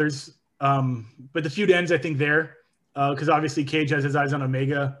the Good Brothers. But the feud ends, I think, there. Because obviously Cage has his eyes on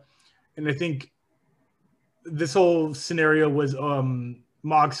Omega. And I think this whole scenario was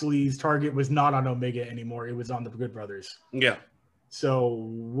Moxley's target was not on Omega anymore. It was on the Good Brothers. Yeah. So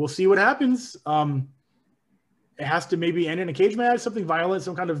we'll see what happens. It has to maybe end in a cage match, something violent,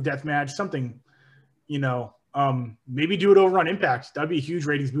 some kind of death match, something, maybe do it over on Impact. That'd be a huge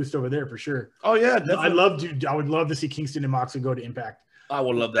ratings boost over there for sure. Oh, yeah. Definitely. I would love to see Kingston and Moxley go to Impact. I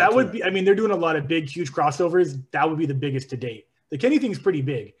would love that. That would be, I mean, they're doing a lot of big, huge crossovers. That would be the biggest to date. The Kenny thing's pretty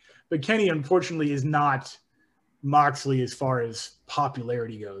big, but Kenny, unfortunately, is not Moxley as far as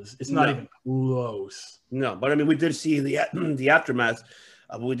popularity goes. It's not even close. No, but I mean, we did see the aftermath.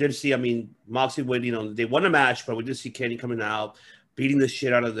 We did see, I mean, Moxley would, they won a match, but we did see Kenny coming out, beating the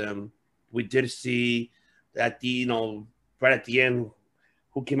shit out of them. We did see that right at the end,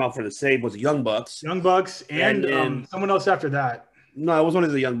 who came out for the save was the Young Bucks. Young Bucks and someone else after that. No, it was only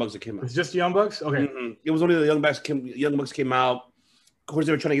the Young Bucks that came out. It's just the Young Bucks? Okay. Mm-hmm. It was only the Young Bucks came out. Of course,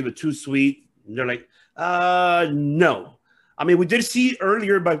 they were trying to give it too sweet. And they're like, no. I mean, we did see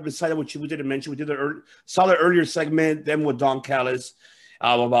earlier, but besides what we didn't mention, we saw the earlier segment, then with Don Callis,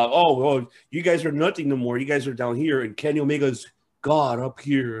 about, you guys are nothing no more. You guys are down here. And Kenny Omega's God up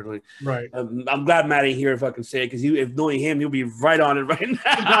here. Like, right. I'm glad Matt ain't here if I can say it, because if knowing him, he'll be right on it right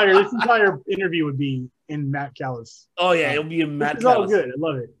now. This entire interview would be in Matt Callis. Oh, yeah, it'll be in Matt Callis. It's all good. I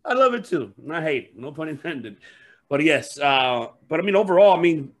love it. I love it, too. I hate it. No pun intended. But, yes. But, I mean, overall, I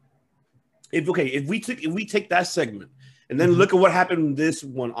mean, if we take that segment and then look at what happened this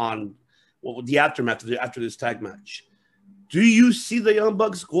one on the aftermath after this tag match, do you see the Young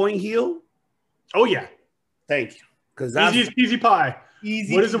Bucks going heel? Oh, yeah. Thank you. Because that's easy pie.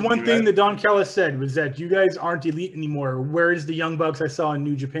 Easy. What is the one thing that Don Callis said was that you guys aren't elite anymore? Where is the Young Bucks I saw in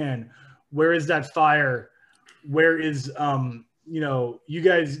New Japan? Where is that fire? Where is you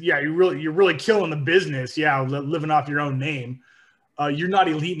guys, you're really killing the business. Yeah, living off your own name. You're not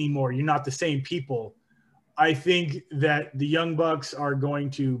elite anymore. You're not the same people. I think that the Young Bucks are going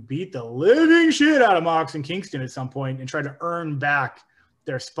to beat the living shit out of Mox and Kingston at some point and try to earn back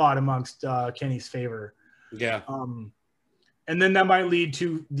their spot amongst Kenny's favor. Yeah. And then that might lead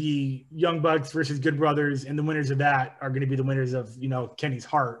to the Young Bucks versus Good Brothers, and the winners of that are going to be the winners of, Kenny's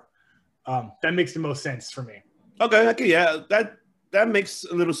heart. That makes the most sense for me. Okay, yeah, that makes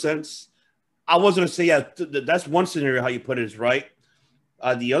a little sense. I was going to say, yeah, that's one scenario how you put it is right.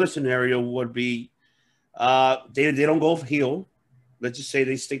 The other scenario would be they don't go heel. Let's just say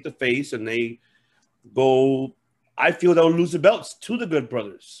they stick the face and they go. I feel they'll lose the belts to the Good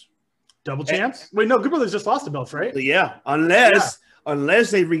Brothers. Double champs? Wait, no, Good Brothers just lost the belts, right? Yeah, unless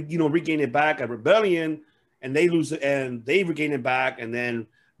they regain it back at Rebellion and they lose it and they regain it back and then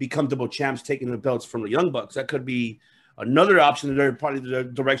become double champs, taking the belts from the Young Bucks. That could be another option. They're probably the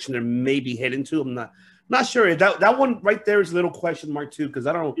direction they're maybe heading to. I'm not sure. That one right there is a little question mark too, because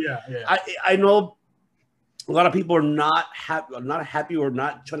I don't. Yeah. I know a lot of people are not happy or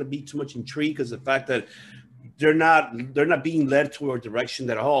not trying to be too much intrigued because the fact that they're not being led to a direction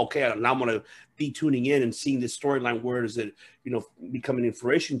that okay, now I'm gonna be tuning in and seeing this storyline. Where is it becoming in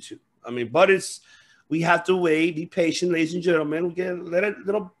fruition to? I mean, but we have to wait, be patient, ladies and gentlemen. Let it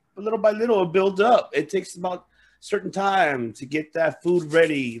little by little build up. It takes about certain time to get that food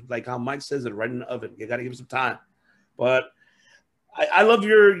ready, like how Mike says it, right in the oven. You got to give it some time. But I love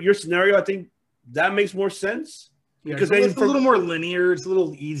your scenario. I think that makes more sense. Yeah, because it's a little more linear. It's a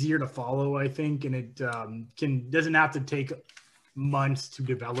little easier to follow, I think, and it doesn't have to take months to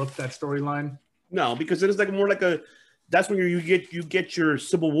develop that storyline. No, because it is more like that's when you get your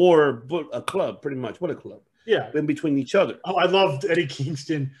Civil War a club, pretty much. What a club. Yeah. In between each other. Oh, I loved Eddie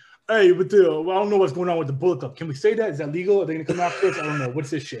Kingston. Hey, but I don't know what's going on with the Bullet Club. Can we say that? Is that legal? Are they going to come after us? I don't know.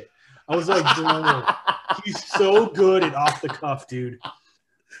 What's this shit? I was like, he's so good at off the cuff, dude.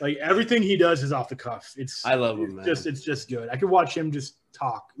 Like everything he does is off the cuff. I love him, man. It's just good. I could watch him just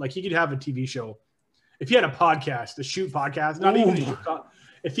talk. Like he could have a TV show. If he had a podcast, a shoot podcast, not even a shoot,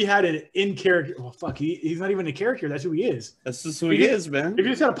 if he had an in character, well, fuck, he's not even a character. That's who he is. That's just who he is, man. If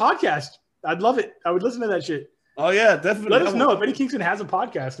he just had a podcast, I'd love it. I would listen to that shit. Oh yeah, definitely. Let us know if Eddie Kingston has a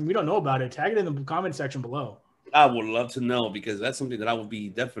podcast and we don't know about it. Tag it in the comment section below. I would love to know because that's something that I would be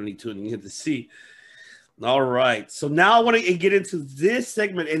definitely tuning in to see. All right, so now I want to get into this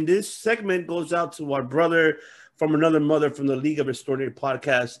segment, and this segment goes out to our brother from another mother from the League of Extraordinary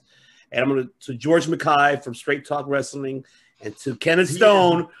Podcast, and I'm going to George McKay from Straight Talk Wrestling, and to Kenneth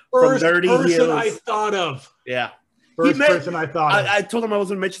Stone from Dirty Heels. I thought of. Yeah. First person I thought of. I told him I was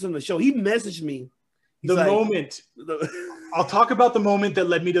going to mention on the show. He messaged me. I'll talk about the moment that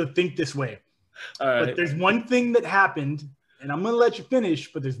led me to think this way. All right. But there's one thing that happened, and I'm going to let you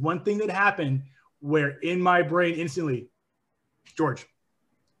finish, but there's one thing that happened where in my brain instantly, George,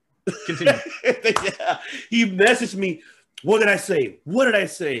 continue. Yeah. He messaged me. What did I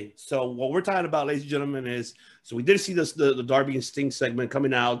say? So what we're talking about, ladies and gentlemen, is so we did see the Darby and Sting segment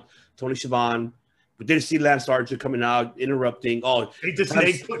coming out, Tony Schiavone. We did see Lance Archer coming out, interrupting. Oh, Hate the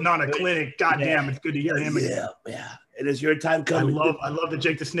Snake putting on a clinic. God damn, it's good to hear him again. Yeah. It is your time coming. I love that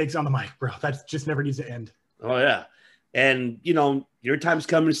Jake the Snake's on the mic, bro. That just never needs to end. Oh, yeah. And, your time's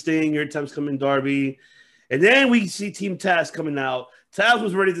coming, Sting. Your time's coming, Darby. And then we see Team Taz coming out. Taz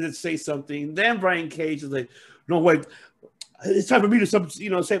was ready to say something. Then Brian Cage was like, no, wait. It's time for me to say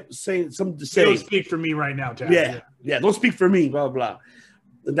something to say. Don't speak for me right now, Taz. Yeah. Don't speak for me, blah, blah.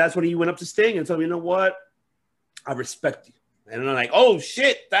 And that's when he went up to Sting and told me, you know what? I respect you. And I'm like, oh,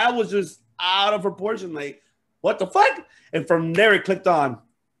 shit. That was just out of proportion. Like, what the fuck? And from there, it clicked on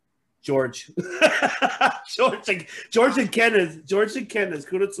George. George and Kenneth.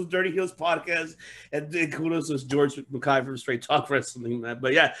 Kudos to Dirty Heels Podcast. And then kudos to George McKay from Straight Talk Wrestling, man.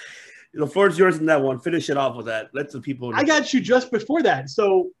 But yeah, the floor is yours in that one. Finish it off with that. Let the people know. I got you just before that.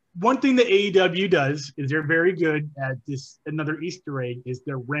 So one thing that AEW does is they're very good at this. Another Easter egg is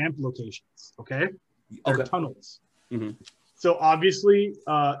their ramp locations. Okay. Their tunnels. Mm-hmm. So obviously,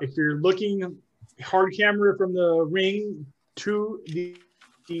 if you're looking hard camera from the ring to the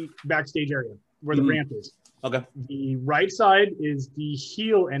backstage area where the ramp is. Okay. The right side is the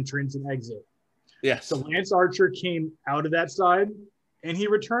heel entrance and exit. Yes. So Lance Archer came out of that side and he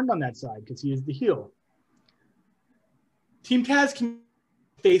returned on that side because he is the heel. Team Taz came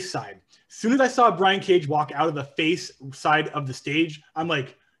face side. As soon as I saw Brian Cage walk out of the face side of the stage, I'm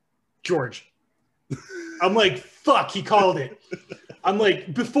like, George. I'm like, fuck, he called it. I'm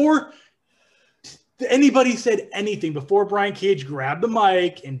like, before anybody said anything, before Brian Cage grabbed the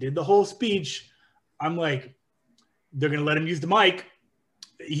mic and did the whole speech, I'm like, They're going to let him use the mic.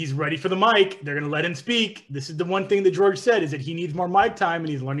 He's ready for the mic. They're going to let him speak. This is the one thing that George said, is that he needs more mic time, and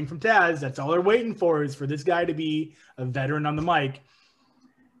he's learning from Taz. That's all they're waiting for, is for this guy to be a veteran on the mic.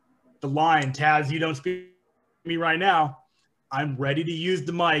 The line, Taz, you don't speak to me right now. I'm ready to use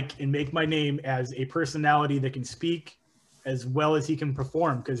the mic and make my name as a personality that can speak as well as he can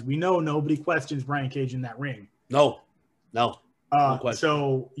perform, because we know nobody questions Brian Cage in that ring. No question.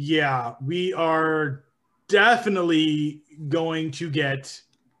 So, yeah, we are definitely going to get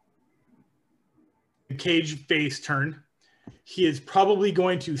a Cage face turn. He is probably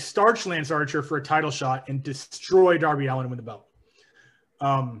going to starch Lance Archer for a title shot and destroy Darby Allin and win the belt.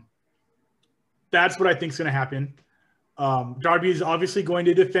 That's what I think is going to happen. Darby is obviously going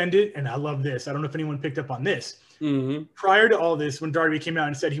to defend it, and I love this. I don't know if anyone picked up on this. Mm-hmm. Prior to all this, when Darby came out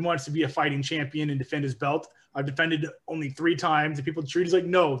and said he wants to be a fighting champion and defend his belt, I've defended only 3 times, and people treat it like,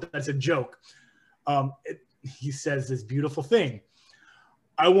 no, that's a joke. He says this beautiful thing.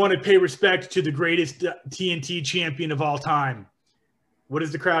 I want to pay respect to the greatest TNT champion of all time. What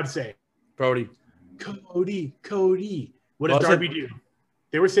does the crowd say? Cody. What does Darby do?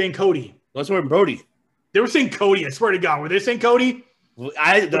 They were saying Cody. Let's wear Brody. They were saying Cody. I swear to God. Were they saying Cody?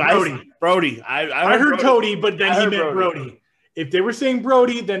 Brody. I heard Cody, but then he meant Brody. If they were saying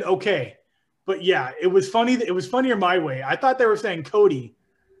Brody, then okay. But yeah, it was funny. It was funnier my way. I thought they were saying Cody,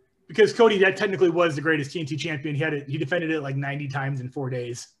 because Cody, that technically was the greatest TNT champion. He defended it like 90 times in 4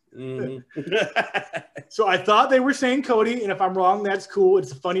 days. Mm-hmm. So I thought they were saying Cody, and if I'm wrong, that's cool.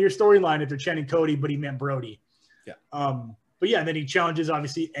 It's a funnier storyline if they're chanting Cody, but he meant Brody. Yeah. But yeah, and then he challenges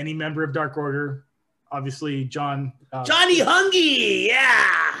obviously any member of Dark Order. Obviously, Johnny Hungy,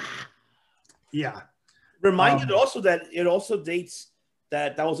 yeah. Reminded also that it also dates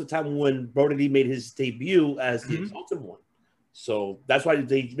that was the time when Brody Lee made his debut as the Exalted One. So that's why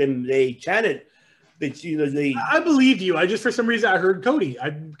they chanted. I believed you. I just, for some reason, I heard Cody.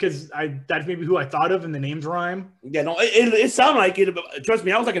 Because that's maybe who I thought of, and the names rhyme. Yeah, no, it sounded like it. Trust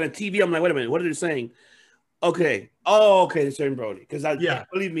me, I was like on a TV. I'm like, wait a minute, what are they saying? Okay. Oh, okay. They're saying Brody. Because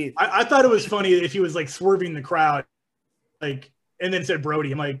believe me. I thought it was funny if he was like swerving the crowd, like, and then said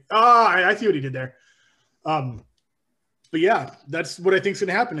Brody. I'm like, oh, I see what he did there. But yeah, that's what I think is going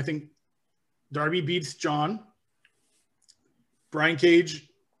to happen. I think Darby beats John. Brian Cage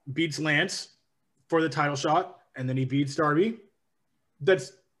beats Lance for the title shot, and then he beats Darby.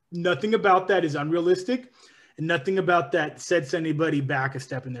 That's nothing about that is unrealistic, and nothing about that sets anybody back a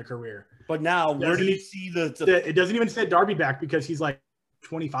step in their career. But now, where do you see it doesn't even set Darby back, because he's like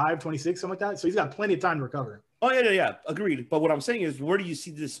 25, 26, something like that. So he's got plenty of time to recover. Oh, yeah. Agreed. But what I'm saying is, where do you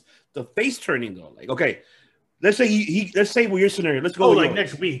see the face turning, though? Like, okay, let's say let's say your scenario. Let's go. Like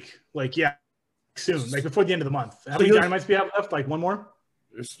next week. Like, yeah, soon. Like before the end of the month. How many Dynamites do we have left? Like one more?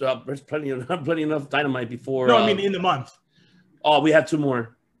 There's plenty enough Dynamite before. No, I mean in the month. Oh, we have 2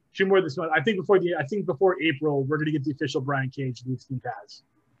 more. 2 more this month. I think before April, we're gonna get the official Brian Cage beats Team Taz.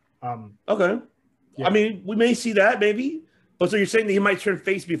 Okay. Yeah. I mean, we may see that maybe. But so you're saying that he might turn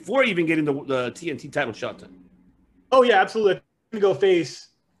face before even getting the TNT title shot then? Oh yeah, absolutely. Go face.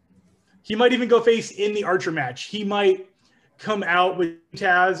 He might even go face in the Archer match. He might come out with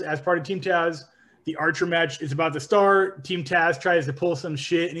Taz as part of Team Taz. The Archer match is about to start. Team Taz tries to pull some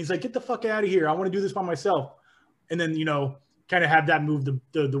shit, and he's like, "Get the fuck out of here! I want to do this by myself." And then kind of have that move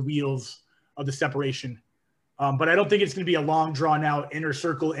the wheels of the separation. But I don't think it's going to be a long, drawn-out inner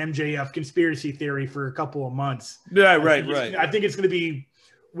circle MJF conspiracy theory for a couple of months. Yeah, right. I think it's going to be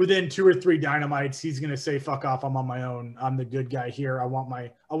within 2 or 3 Dynamites. He's going to say, "Fuck off! I'm on my own. I'm the good guy here. I want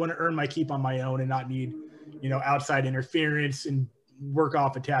to earn my keep on my own and not need, outside interference and work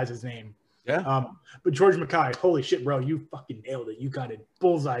off of Taz's name." Yeah. But George Mackay, holy shit, bro, you fucking nailed it. You got it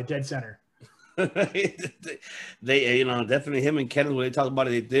bullseye, dead center. They definitely him and Kenneth, when they talked about it,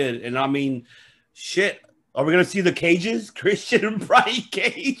 they did. And I mean, shit. Are we going to see the Cages? Christian and Brian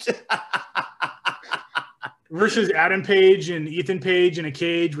Cage? Versus Adam Page and Ethan Page in a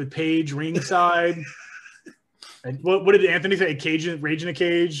cage with Page ringside. And what did Anthony say? Rage in a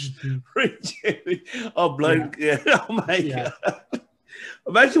cage? Oh, blood. Yeah. Oh, my God.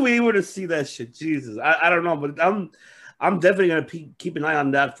 Imagine we were to see that shit. Jesus. I don't know, but I'm definitely going to keep an eye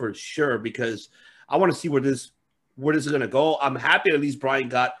on that for sure, because I want to see where this is going to go. I'm happy at least Brian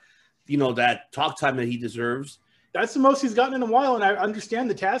got that talk time that he deserves. That's the most he's gotten in a while, and I understand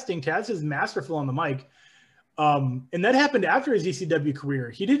the Taz thing. Taz is masterful on the mic. And that happened after his ECW career.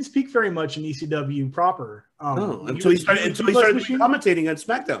 He didn't speak very much in ECW proper. Until he started commentating on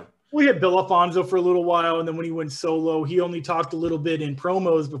SmackDown. We had Bill Alfonso for a little while, and then when he went solo, he only talked a little bit in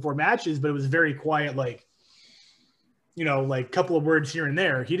promos before matches, but it was very quiet, like a couple of words here and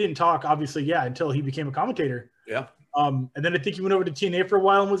there. He didn't talk, obviously, until he became a commentator. Yeah. And then I think he went over to TNA for a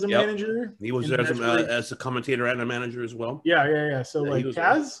while and was a manager. He was there as a commentator and a manager as well. Yeah. So like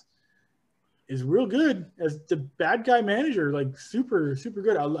Taz is real good as the bad guy manager, like super, super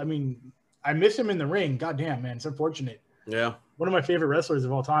good. I mean, I miss him in the ring. God damn, man. It's unfortunate. Yeah. One of my favorite wrestlers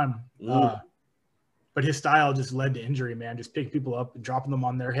of all time. But his style just led to injury, man. Just picking people up and dropping them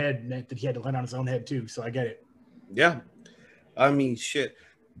on their head meant that he had to land on his own head too. So I get it. Yeah. I mean, shit.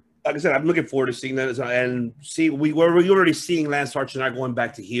 Like I said, I'm looking forward to seeing that, and we're already seeing Lance Archer not going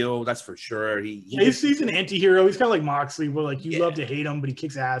back to heel. That's for sure. He's an anti-hero. He's kind of like Moxley, where like you love to hate him, but he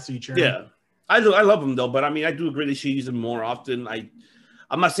kicks ass, so you cheer him. Yeah, I love him though, but I mean, I do agree they should use him more often.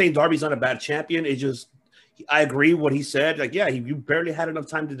 I'm not saying Darby's not a bad champion. It's just I agree what he said. Like, yeah, you barely had enough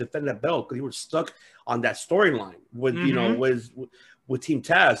time to defend that belt because you were stuck on that storyline with with Team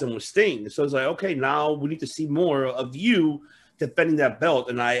Taz and with Sting. So it's like, okay, now we need to see more of you defending that belt,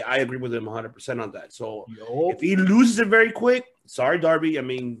 and I agree with him 100% on that. So if he loses it very quick, sorry, Darby. I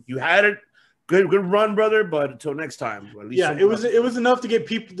mean, you had it, good run, brother. But until next time, at least it was enough to get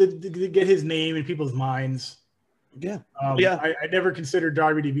people to get his name in people's minds. Yeah, I never considered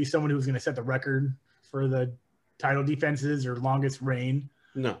Darby to be someone who was going to set the record for the title defenses or longest reign.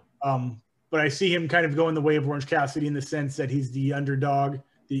 No, but I see him kind of going the way of Orange Cassidy in the sense that he's the underdog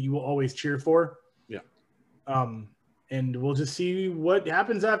that you will always cheer for. Yeah. And we'll just see what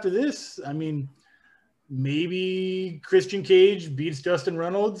happens after this. I mean, maybe Christian Cage beats Dustin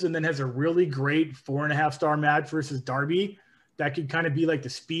Reynolds and then has a really great 4.5-star match versus Darby. That could kind of be like the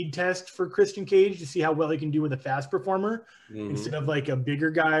speed test for Christian Cage to see how well he can do with a fast performer instead of like a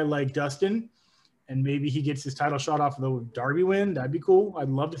bigger guy like Dustin. And maybe he gets his title shot off of the Darby win. That'd be cool. I'd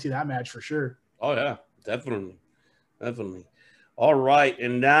love to see that match for sure. Oh, yeah, definitely. All right,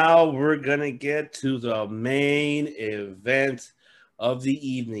 and now we're going to get to the main event of the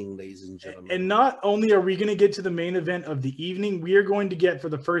evening, ladies and gentlemen. And not only are we going to get to the main event of the evening, we are going to get, for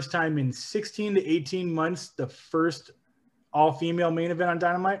the first time in 16 to 18 months, the first all-female main event on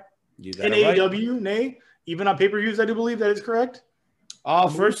Dynamite. In AEW, nay, even on pay-per-views, I do believe that is correct.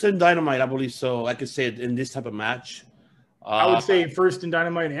 First in Dynamite, I believe so. I could say it in this type of match. I would say first in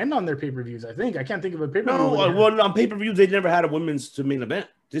Dynamite and on their pay-per-views. I can't think of a pay-per-view. No, well, on pay-per-view they never had a women's to main event.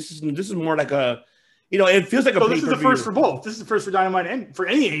 This is more like a, it feels like a. So this is the first for both. This is the first for Dynamite and for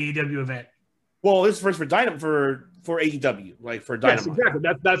any AEW event. Well, this is first for Dynamite for AEW, like for Dynamite. Yes, exactly.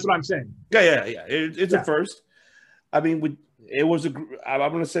 That's what I'm saying. Yeah. It's a first. I mean, I'm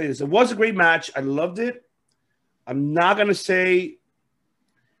going to say this. It was a great match. I loved it. I'm not going to say.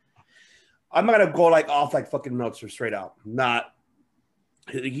 I'm not gonna go off like fucking Meltzer straight out. Not.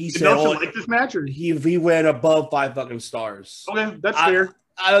 He said, Meltzer like this match, or he went above 5 fucking stars. Okay, that's fair.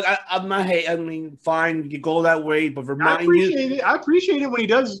 I'm not hate. I mean, fine, you go that way, but for I appreciate it when he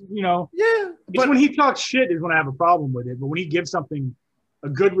does. Yeah, but when he talks shit is when I have a problem with it. But when he gives something a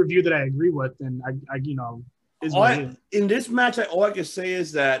good review that I agree with, then in this match, all I can say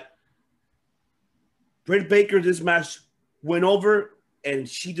is that Britt Baker, this match went over. And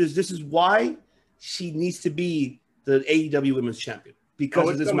this is why she needs to be the AEW Women's Champion because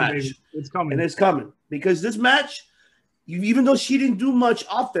of this match. Baby. It's coming. And it's coming. Because this match, even though she didn't do much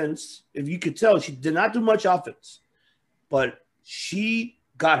offense, if you could tell, she did not do much offense. But she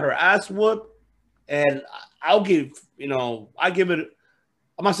got her ass whooped. And I give it,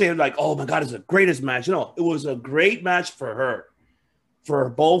 I'm not saying like, oh my God, it's the greatest match. No, it was a great match for her. For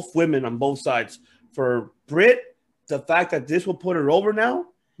both women on both sides. For Britt, the fact that this will put her over now,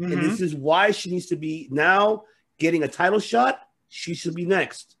 and this is why she needs to be now getting a title shot. She should be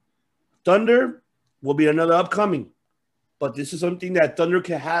next. Thunder will be another upcoming, but this is something that Thunder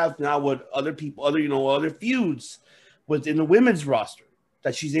can have now with other people, other feuds within the women's roster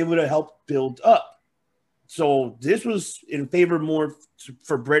that she's able to help build up. So this was in favor more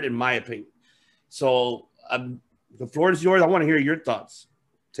for Britt, in my opinion. So the floor is yours. I want to hear your thoughts.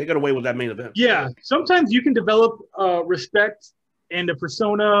 Take it away with that main event. Yeah, sometimes you can develop respect and a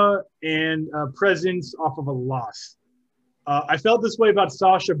persona and a presence off of a loss. I felt this way about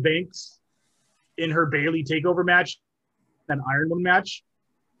Sasha Banks in her Bayley takeover match, an Iron Man match,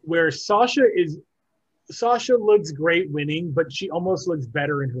 where Sasha looks great winning, but she almost looks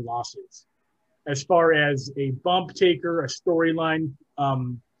better in her losses. As far as a bump taker, a storyline,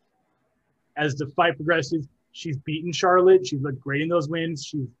 as the fight progresses, she's beaten Charlotte. She's looked great in those wins.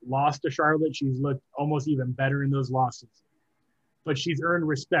 She's lost to Charlotte. She's looked almost even better in those losses. But she's earned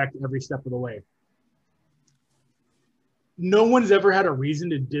respect every step of the way. No one's ever had a reason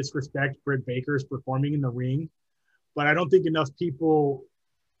to disrespect Britt Baker's performing in the ring, but I don't think enough people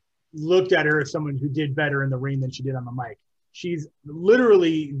looked at her as someone who did better in the ring than she did on the mic. She's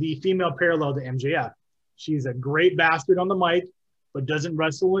literally the female parallel to MJF. She's a great bastard on the mic, but doesn't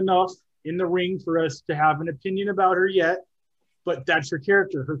wrestle enough in the ring for us to have an opinion about her yet. But that's her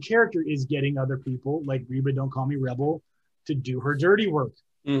character. Her character is getting other people like Reba, Don't Call Me Rebel, to do her dirty work.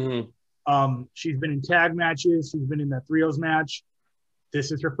 She's been in tag matches. She's been in that trios match.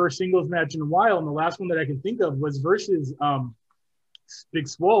 This is her first singles match in a while. And the last one that I can think of was versus Big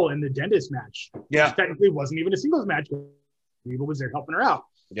Swole in the dentist match. Yeah. Which technically wasn't even a singles match. Reba was there helping her out.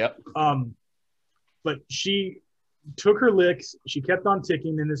 Yep. But she took her licks. She kept on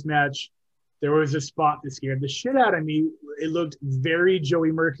ticking in this match. There was a spot that scared the shit out of me. It looked very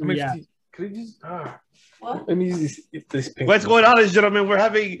Joey Mercury. Could you just What? let me use this pink What's going on, ladies and gentlemen? We're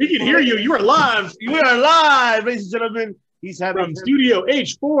having. We can hear you. You are live We are live, ladies and gentlemen. He's having from Studio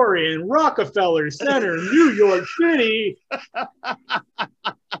H4 in Rockefeller Center, New York City.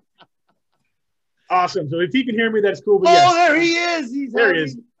 Awesome. So if he can hear me, that's cool. But Oh, yes. there he is. There he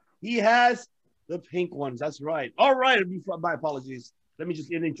is. He has the pink ones. That's right. All right. My apologies. Let me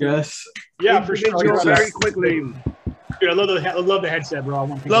just introduce. Yes. Yeah, for sure. Introduce very quickly. Dude, I love the headset, bro.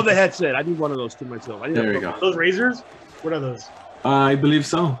 Love the headset. I need one of those to myself. There we go. Those razors? What are those? I believe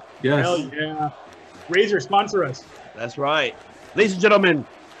so. Yes. Hell yeah. Razor, sponsor us. That's right. Ladies and gentlemen,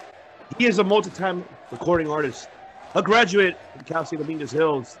 he is a multi-time recording artist, a graduate from Cal State Dominguez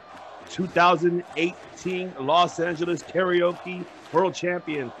Hills, 2018 Los Angeles Karaoke World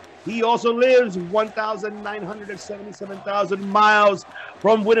Champion. He also lives 1,977,000 miles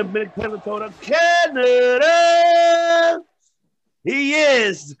from Winnipeg, Manitoba, Canada. He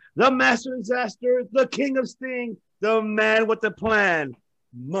is the master disaster, the king of sting, the man with the plan,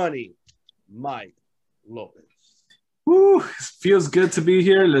 Money Mike Lopez. Woo, feels good to be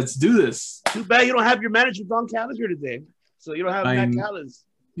here. Let's do this. Too bad you don't have your manager Don Callis here today. So you don't have Matt Callis.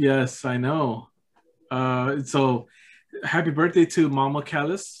 Yes, I know. So happy birthday to Mama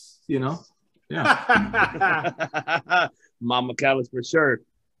Callis, you know? Yeah. Mama Callis for sure.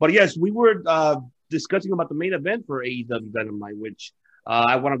 But yes, we were discussing about the main event for AEW Dynamite, which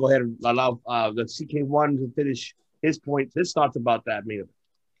I want to go ahead and allow the CK1 to finish his thoughts about that main event.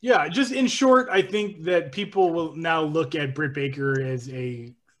 Yeah, just in short, I think that people will now look at Britt Baker as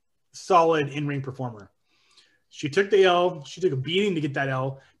a solid in-ring performer. She took the L. She took a beating to get that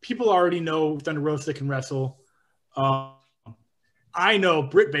L. People already know Thunder Rosa can wrestle. I know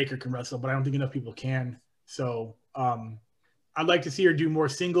Britt Baker can wrestle, but I don't think enough people can. So I'd like to see her do more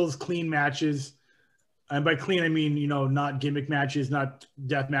singles, clean matches. And by clean, I mean, you know, not gimmick matches, not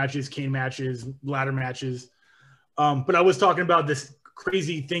death matches, cane matches, ladder matches. But I was talking about this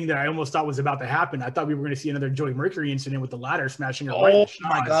crazy thing that I almost thought was about to happen. I thought we were going to see another Joey Mercury incident with the ladder smashing her. Oh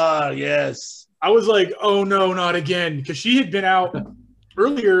my God, yes. I was like, oh no, not again. Because she had been out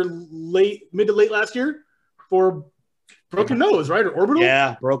earlier, mid to late last year for broken nose, right? Or orbital?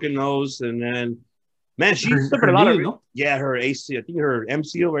 Yeah, broken nose. And then, man, she suffered a lot of, her AC, I think her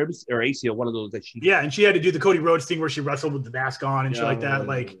MCO or ACO, one of those that she. Yeah, and she had to do the Cody Rhodes thing where she wrestled with the mask on and shit like that.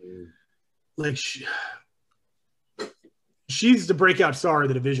 She's the breakout star of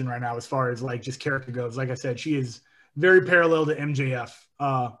the division right now as far as like just character goes. Like I said, she is very parallel to MJF.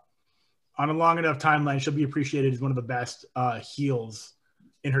 On a long enough timeline, she'll be appreciated as one of the best heels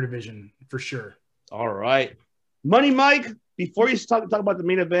in her division for sure. All right. Money Mike, before you talk about the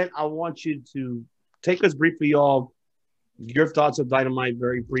main event, I want you to take us briefly, y'all, your thoughts of Dynamite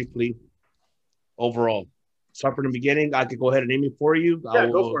very briefly overall. Start from the beginning. I could go ahead and name it for you. Yeah,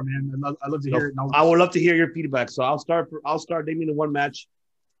 go for it, man. I'd love to hear it. I would love to hear your feedback. So I'll start naming the one match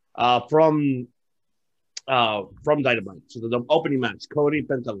from Dynamite. So the opening match, Cody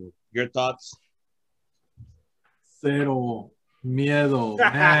Pentagon. Your thoughts? Cero miedo,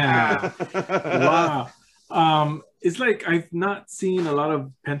 man. Wow. It's like I've not seen a lot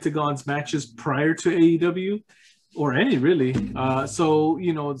of Pentagon's matches prior to AEW or any really. So,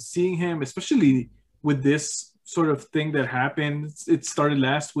 you know, seeing him, especially with this sort of thing that happened, it started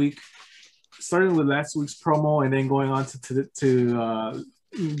last week, starting with last week's promo and then going on to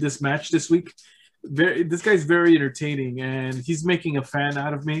this match this week. This guy's very entertaining and he's making a fan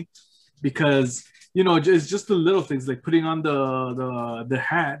out of me because, you know, it's just the little things like putting on the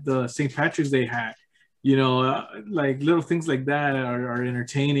hat, the St. Patrick's Day hat, you know, like little things like that are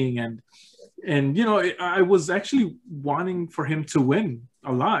entertaining. And you know, I was actually wanting for him to win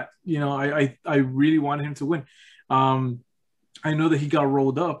a lot. You know, I really wanted him to win. I know that he got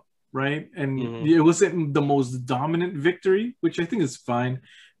rolled up, right? And it wasn't the most dominant victory, which I think is fine.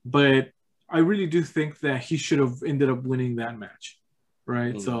 But I really do think that he should have ended up winning that match,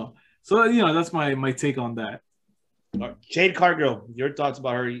 right? So you know, that's my take on that. Jade Cargill, your thoughts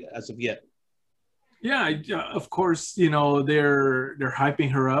about her as of yet? Yeah, of course, you know, they're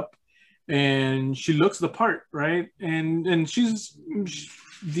hyping her up. and she looks the part, right? And she's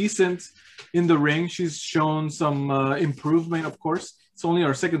decent in the ring. She's shown some improvement, of course. It's only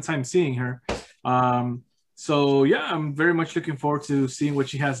our second time seeing her. So yeah, I'm very much looking forward to seeing what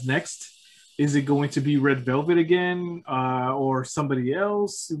she has next. Is it going to be Red Velvet again, or somebody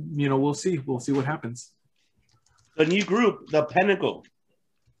else? You know, we'll see. We'll see what happens. The new group, the Pinnacle.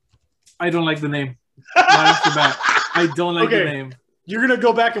 I don't like the name. Right off the bat. I don't like the name. You're going to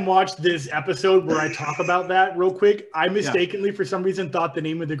go back and watch this episode where I talk about that real quick. I mistakenly, for some reason, thought the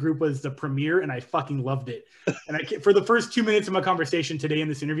name of the group was The Premier, and I fucking loved it. And for the first 2 minutes of my conversation today in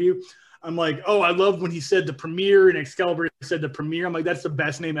this interview, I'm like, oh, I love when he said The Premier and Excalibur said The Premier. I'm like, that's the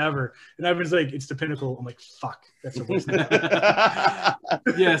best name ever. And Evan's like, it's The Pinnacle. I'm like, fuck, that's the worst name.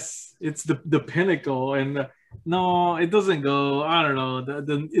 Yes, it's the Pinnacle. And no, it doesn't go. I don't know.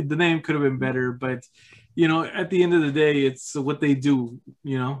 The name could have been better, but you know, at the end of the day, it's what they do,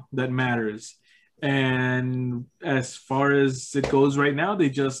 you know, that matters. And as far as it goes right now, they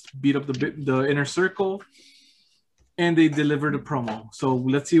just beat up the Inner Circle and they delivered a promo. So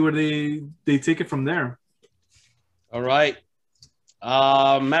let's see where they take it from there. All right.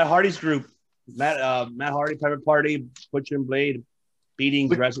 Matt Hardy's group. Matt Hardy, Private Party, Butcher and Blade beating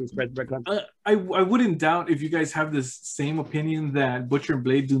Wrestling Express. I wouldn't doubt if you guys have this same opinion that Butcher and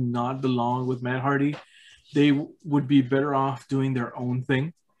Blade do not belong with Matt Hardy. They would be better off doing their own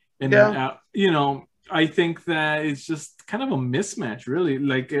thing. And, you know, I think that it's just kind of a mismatch, really.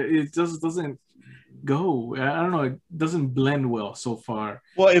 Like, it just doesn't go. I don't know. It doesn't blend well so far.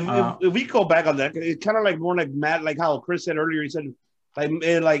 Well, if we go back on that, it's kind of like more like Matt, like how Chris said earlier. He said,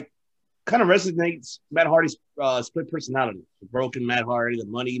 like kind of resonates Matt Hardy's split personality. The broken Matt Hardy, the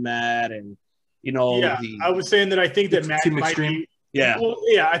money Matt, and, you know. Yeah, I was saying that I think that Matt might be. Yeah. Well,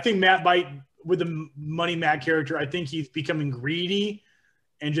 yeah, I think Matt might. With the money Matt character, I think he's becoming greedy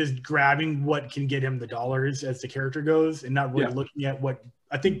and just grabbing what can get him the dollars as the character goes, and not really looking at what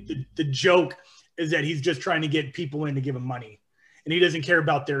I think the joke is that he's just trying to get people in to give him money, and he doesn't care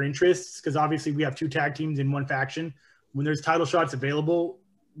about their interests because obviously we have two tag teams in one faction. When there's title shots available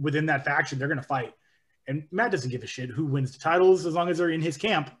within that faction, they're going to fight, and Matt doesn't give a shit who wins the titles as long as they're in his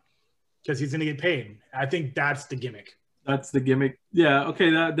camp because he's going to get paid. I think that's the gimmick. That's the gimmick. Yeah.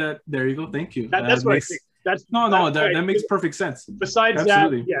 Okay. That there you go. Thank you. That's what I think. That makes perfect sense. Besides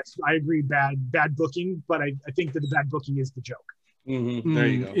Absolutely. That, yes, I agree. Bad booking, but I think that the bad booking is the joke. Mm-hmm. There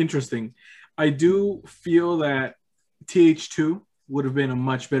you go. Interesting. I do feel that TH2 would have been a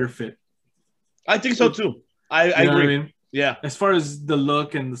much better fit. I think so too. I agree. What I mean? Yeah. As far as the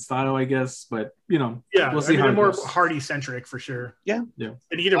look and the style, I guess, but you know, we'll see how it more Hardy centric for sure. Yeah. Yeah.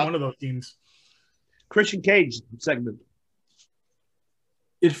 In either one of those teams. Christian Cage segment.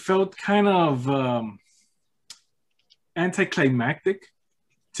 It felt kind of anticlimactic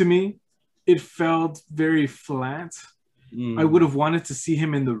to me. It felt very flat. I would have wanted to see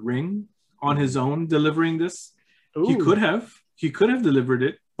him in the ring on his own delivering this. Ooh. He could have delivered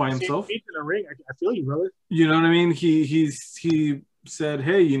it by himself. In the ring. I feel you, brother. You know what I mean? He said,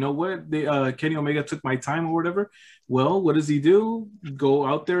 hey, you know what? Kenny Omega took my time or whatever. Well, what does he do? Go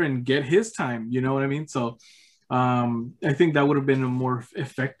out there and get his time. You know what I mean? So I think that would have been a more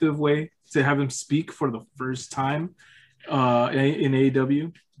effective way to have him speak for the first time in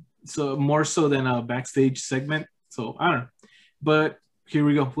AEW. So more so than a backstage segment. So I don't know. But here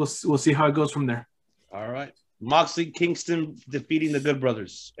we go. We'll see how it goes from there. All right. Moxley Kingston defeating the Good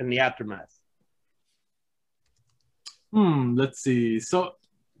Brothers in the aftermath. Let's see. So,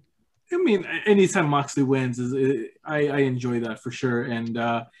 I mean, anytime Moxley wins, I enjoy that for sure. And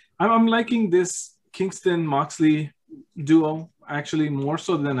I'm liking this Kingston-Moxley duo actually more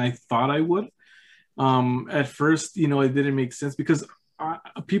so than I thought I would. At first, you know, it didn't make sense because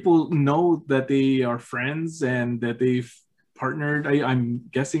people know that they are friends and that they've partnered, I'm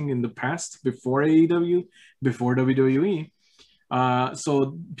guessing, in the past before AEW, before WWE.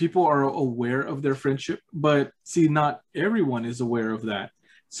 So people are aware of their friendship, but see, not everyone is aware of that.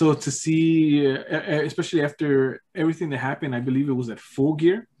 So to see, especially after everything that happened, I believe it was at Full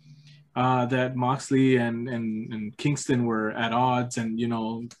Gear, that Moxley and Kingston were at odds and, you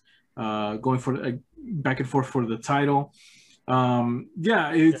know, going for back and forth for the title.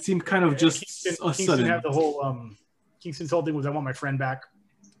 It seemed kind of just Kingston sudden. Had the whole Kingston's whole thing was, I want my friend back.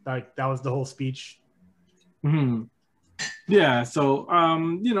 Like that was the whole speech. Mm-hmm. Yeah, so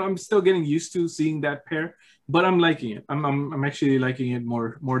you know, I'm still getting used to seeing that pair, but I'm liking it. I'm actually liking it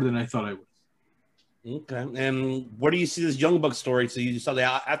more than I thought I would. Okay, and where do you see this Young Bucks story? So you saw the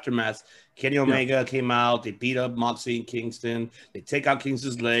aftermath. Kenny Omega came out. They beat up Moxley and Kingston. They take out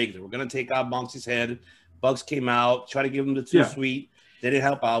Kingston's leg. They were gonna take out Moxley's head. Bucks came out, try to give him the too sweet. They didn't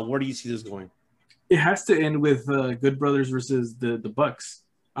help out. Where do you see this going? It has to end with Good Brothers versus the Bucks.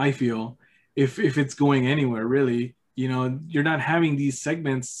 I feel if it's going anywhere, really, you're not having these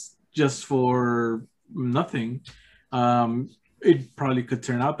segments just for nothing. It probably could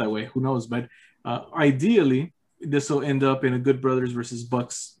turn out that way. Who knows? But ideally, this will end up in a Good Brothers versus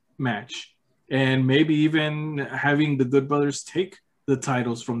Bucks match, and maybe even having the Good Brothers take the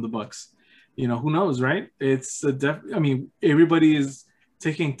titles from the Bucks. Who knows, right? It's everybody is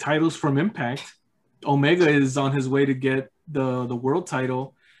taking titles from Impact. Omega is on his way to get the world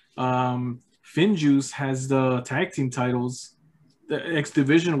title. Finjuice has the tag team titles. The X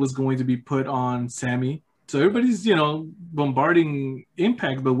Division was going to be put on Sammy. So everybody's, bombarding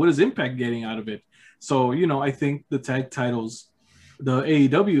Impact, but what is Impact getting out of it? So, I think the tag titles, the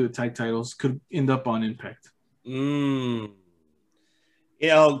AEW tag titles could end up on Impact.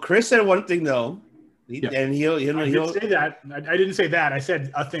 Chris said one thing though, and he'll say that. I didn't say that. I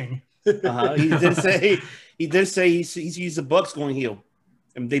said a thing. He did say he sees the Bucks going heel,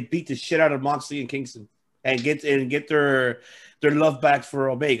 and they beat the shit out of Moxley and Kingston, and get their love back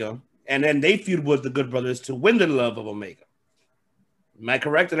for Omega, and then they feud with the Good Brothers to win the love of Omega. Am I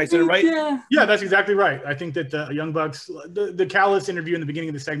correct? Did I say it right? Yeah, that's exactly right. I think that the Young Bucks, the Callis interview in the beginning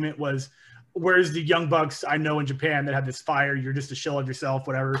of the segment was, "Where's the Young Bucks I know in Japan that have this fire? You're just a shell of yourself,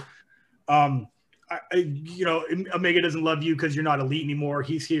 whatever." Omega doesn't love you because you're not elite anymore.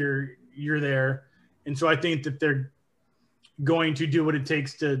 He's here, you're there. And so I think that they're going to do what it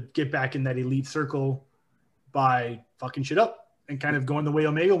takes to get back in that elite circle by fucking shit up and kind of going the way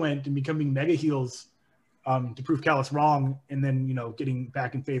Omega went and becoming mega heels to prove Callis wrong, and then, getting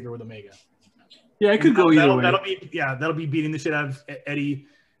back in favor with Omega. Yeah, it could go either way. That'll be beating the shit out of Eddie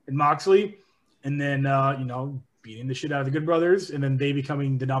and Moxley, and then, beating the shit out of the Good Brothers, and then they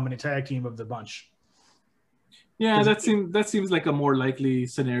becoming the dominant tag team of the bunch. Yeah, that seems like a more likely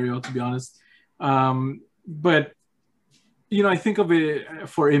scenario, to be honest. But I think of it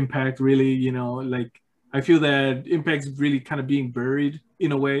for Impact, really. I feel that Impact's really kind of being buried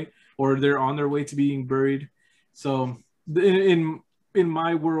in a way, or they're on their way to being buried. So in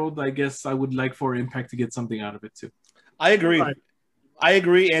my world, I guess I would like for Impact to get something out of it too. I agree. Right. I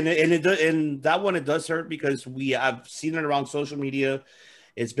agree, and that one it does hurt because I've seen it around social media.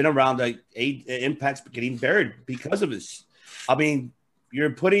 It's been around Impact's getting buried because of this. I mean,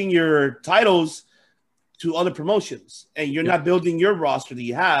 you're putting your titles to other promotions, and you're not building your roster that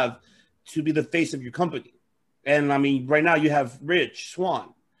you have to be the face of your company. And I mean, right now you have Rich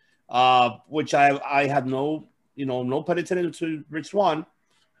Swann, which I have no pun intended to Rich Swann.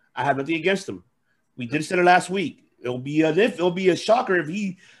 I have nothing against him. We did say it last week. It'll be a shocker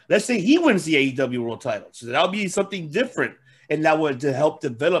if let's say he wins the AEW World Title. So that'll be something different, and that would to help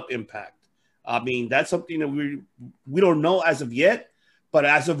develop Impact. I mean, that's something that we don't know as of yet, but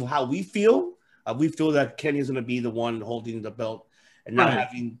as of how we feel that Kenny is going to be the one holding the belt and not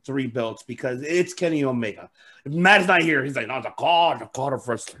having 3 belts because it's Kenny Omega. If Matt's not here, he's like, no, the God of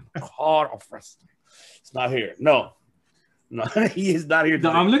wrestling, It's not here. No, he is not here.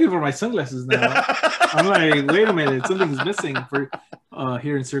 No, I'm looking for my sunglasses now. I'm like, wait a minute, something's missing for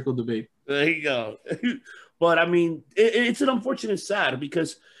here in Circle Debate. There you go. But I mean, it's an unfortunate sad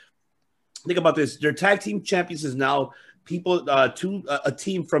because think about this: their tag team champions is now a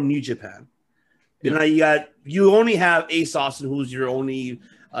team from New Japan. Yeah. You only have Ace Austin, who's your only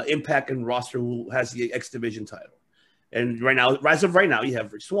Impact and roster who has the X Division title, and as of right now, you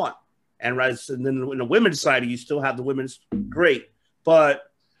have Rich Swann. And then in the women's side, you still have the women's great,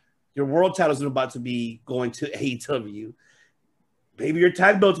 but your world title is about to be going to AEW. Maybe your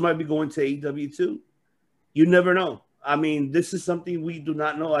tag belts might be going to AEW too. You never know. I mean, this is something we do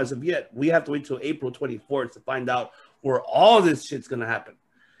not know as of yet. We have to wait till April 24th to find out where all this shit's going to happen.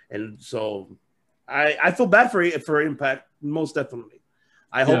 And so I feel bad for Impact, most definitely.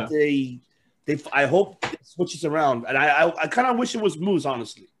 I hope I hope it switches around. And I kind of wish it was Moose,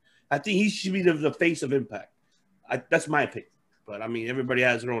 honestly. I think he should be the face of Impact. That's my opinion. But, I mean, everybody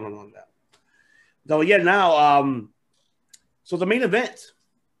has their own on that. So, now, so the main event.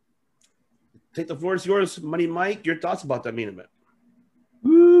 Take the floor is yours, Money Mike. Your thoughts about that main event?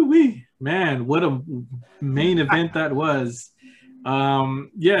 Woo-wee. Man, what a main event that was.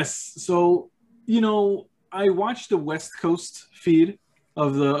 Yes, so, I watched the West Coast feed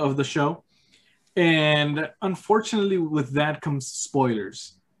of the show. And, unfortunately, with that comes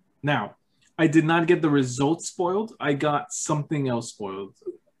spoilers. Now, I did not get the results spoiled. I got something else spoiled.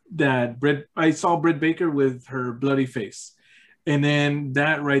 I saw Britt Baker with her bloody face. And then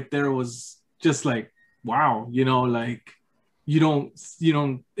that right there was just like, wow, like you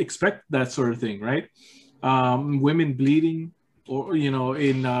don't expect that sort of thing, right? Women bleeding or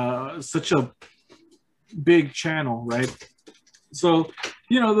in such a big channel, right? So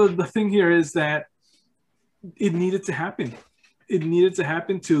the thing here is that it needed to happen. It needed to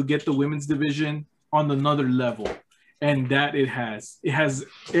happen to get the women's division on another level, and that it has. It has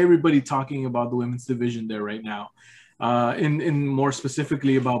everybody talking about the women's division there right now. In more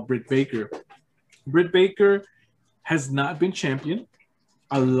specifically about Britt Baker. Britt Baker has not been champion.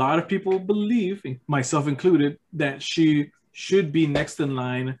 A lot of people believe, myself included, that she should be next in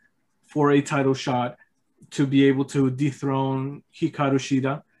line for a title shot to be able to dethrone Hikaru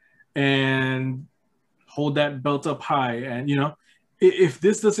Shida and hold that belt up high. And, if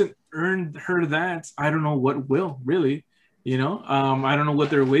this doesn't earn her that, I don't know what will, really. I don't know what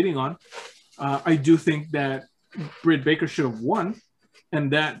they're waiting on. I do think that Britt Baker should have won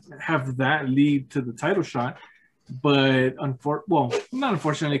and have that lead to the title shot. But not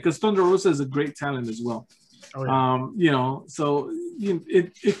unfortunately, because Thunder Rosa is a great talent as well. Oh, yeah. So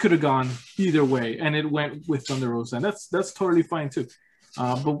it could have gone either way, and it went with Thunder Rosa, and that's totally fine too.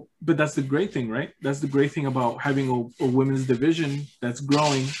 But that's the great thing, right? That's the great thing about having a women's division that's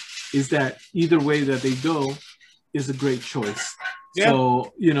growing, is that either way that they go is a great choice. Yeah.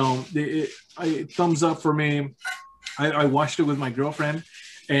 So thumbs up for me. I watched it with my girlfriend,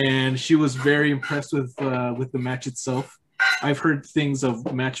 and she was very impressed with the match itself. I've heard things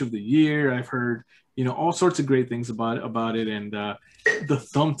of match of the year. I've heard all sorts of great things about it, and the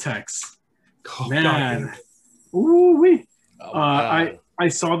thumbtacks. Oh, man, ooh wee! I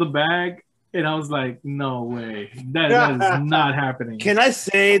saw the bag and I was like, no way, that is not happening. Can I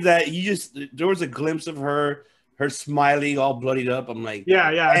say that there was a glimpse of her smiling, all bloodied up? I'm like,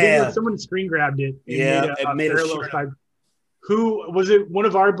 yeah. I think someone screen grabbed it. And made a who was it? One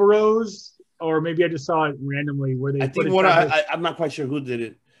of our bros, or maybe I just saw it randomly where they. I think I'm not quite sure who did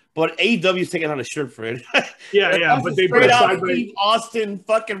it, but AEW's taking out a shirt for it. Yeah, but they put it side by Steve Austin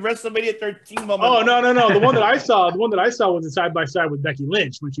fucking WrestleMania 13 moment. Oh no! The one that I saw was a side by side with Becky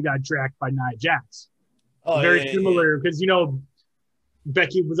Lynch when she got tracked by Nia Jax. Oh, very similar because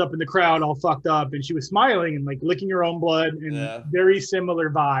Becky was up in the crowd all fucked up and she was smiling and like licking her own blood and very similar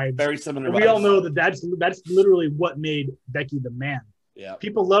vibes. Very similar. And we all know that's literally what made Becky the man. Yeah.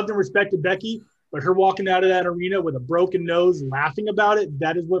 People loved and respected Becky, but her walking out of that arena with a broken nose, laughing about it,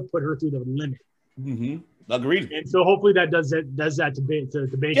 that is what put her through the limit. Mm-hmm. Agreed. And so hopefully that does that to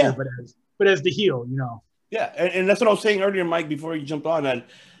Baker, but as the heel, Yeah, and that's what I was saying earlier, Mike, before you jumped on that.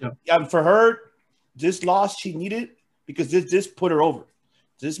 For her, this loss she needed because this put her over.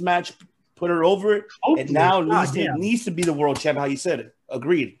 This match put her over, hopefully. And now needs to be the world champ. How you said it.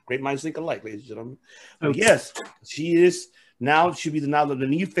 Agreed. Great minds think alike, ladies and gentlemen. But yes, she is now. She'll be the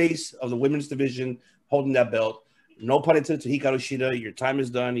new face of the women's division, holding that belt. No pun intended to Hikaru Shida. Your time is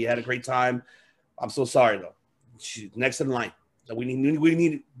done. You had a great time. I'm so sorry though. She's next in line. So we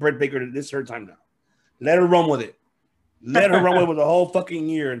need Britt Baker. This is her time now. Let her run with it. Let her run with it the whole fucking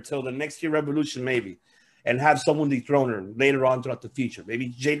year until the next year Revolution maybe, and have someone dethrone her later on throughout the future. Maybe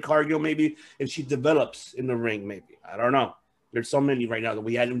Jade Cargill. Maybe if she develops in the ring. Maybe I don't know. There's so many right now that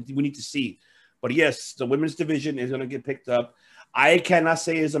we need to see. But yes, the women's division is going to get picked up. I cannot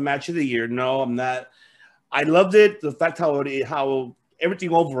say it's a match of the year. No, I'm not. I loved it. The fact how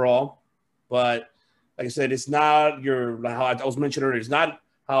everything overall, but like I said, it's not how I was mentioning earlier. It's not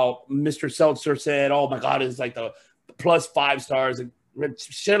how Mr. Seltzer said, oh my God, it's like the plus 5 stars.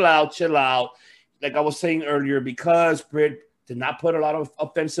 Chill out. Like I was saying earlier, because Britt did not put a lot of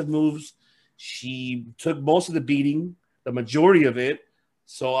offensive moves. She took most of the beating, the majority of it.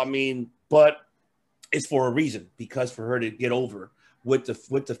 So, but it's for a reason, because for her to get over with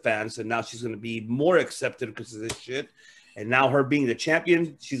the fans, and now she's going to be more accepted because of this shit. And now her being the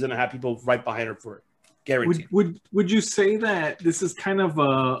champion, she's going to have people right behind her for it. Guaranteed. Would you say that this is kind of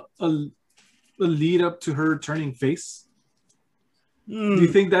a lead up to her turning face? Do you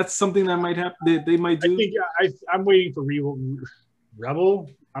think that's something that might happen? They might do. I think I'm waiting for Rebel.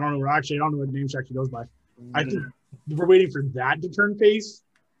 I don't know. Actually, I don't know what name she actually goes by. I think we're waiting for that to turn face.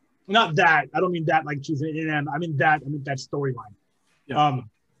 Not that. I don't mean that like she's in them. I mean that storyline. Yeah.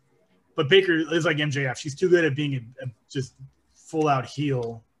 But Baker is like MJF. She's too good at being a just full out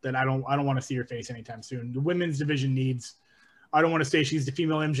heel that I don't want to see her face anytime soon. The women's division needs. I don't want to say she's the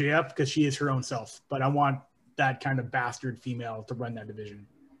female MJF because she is her own self, but I want that kind of bastard female to run that division.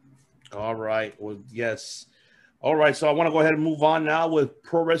 All right. Well, yes. All right. So I want to go ahead and move on now with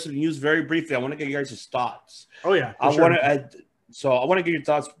pro wrestling news very briefly. I want to get your guys' thoughts. Oh yeah. I want to get your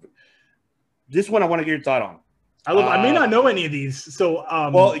thoughts. This one I want to get your thought on. I may not know any of these. So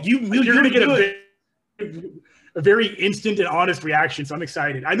well, you're going to get a very instant and honest reaction. So I'm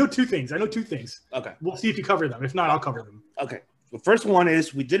excited. I know two things. Okay. We'll see if you cover them. If not, I'll cover them. Okay. The first one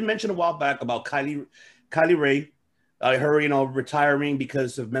is we did mention a while back about Kylie Ray, her retiring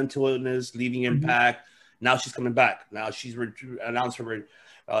because of mental illness, leaving Impact. Now she's coming back. Now she's announced her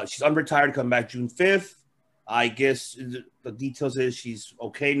she's unretired to come back June 5th. I guess the details is she's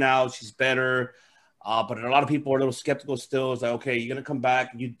okay now. She's better. But a lot of people are a little skeptical still. It's like, okay, you're going to come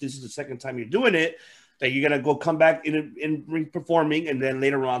back. This is the second time you're doing it. That you're going to come back in performing. And then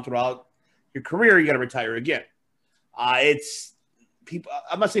later on throughout your career, you got to retire again. It's people.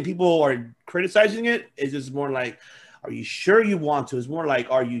 I'm not saying people are criticizing it. It's just more like, are you sure you want to? It's more like,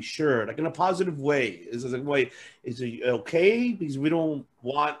 are you sure? Like in a positive way. Is it okay? Because we don't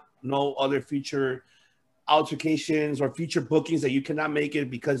want no other future altercations or future bookings that you cannot make it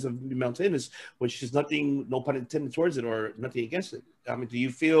because of mental illness, which is nothing, no pun intended towards it or nothing against it. I mean, do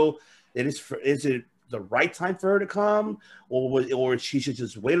you feel is it the right time for her to come, or she should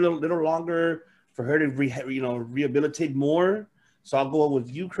just wait a little longer for her to rehabilitate more? So I'll go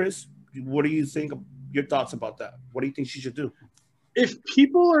with you, Chris. What do you think? Your thoughts about that? What do you think she should do? If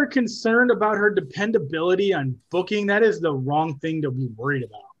people are concerned about her dependability on booking, that is the wrong thing to be worried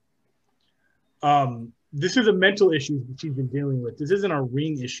about. This is a mental issue that she's been dealing with. This isn't a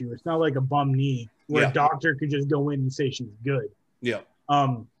ring issue. It's not like a bum knee where a doctor could just go in and say she's good. Yeah.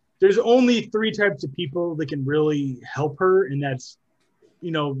 There's only 3 types of people that can really help her, and that's,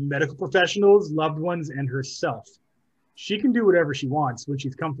 medical professionals, loved ones, and herself. She can do whatever she wants when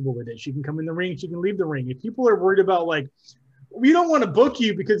she's comfortable with it. She can come in the ring. She can leave the ring. If people are worried about, like, we don't want to book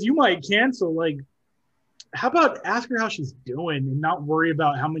you because you might cancel, like, how about ask her how she's doing and not worry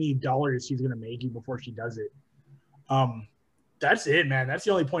about how many dollars she's going to make you before she does it. That's it, man. That's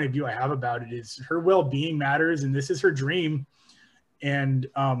the only point of view I have about it is her well-being matters, and this is her dream. And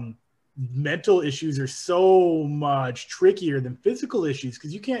mental issues are so much trickier than physical issues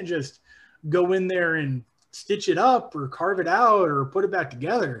because you can't just go in there and stitch it up or carve it out or put it back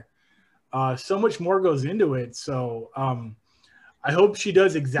together. So much more goes into it. So I hope she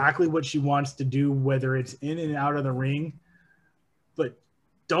does exactly what she wants to do, whether it's in and out of the ring. But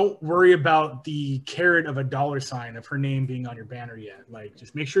don't worry about the carrot of $sign of her name being on your banner yet. Like,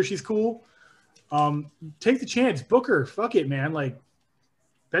 just make sure she's cool. Take the chance. Book her. Fuck it, man. Like,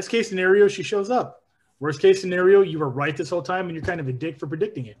 best case scenario, she shows up. Worst case scenario, you were right this whole time and you're kind of a dick for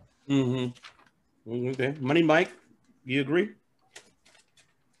predicting it. Mm-hmm. Okay. Money Mike, you agree?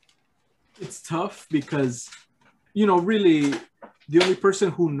 It's tough because, really the only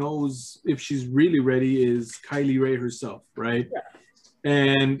person who knows if she's really ready is Kylie Ray herself, right? Yeah.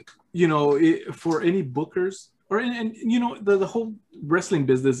 And, for any bookers the whole wrestling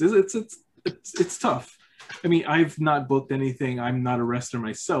business it's tough. I mean, I've not booked anything. I'm not a wrestler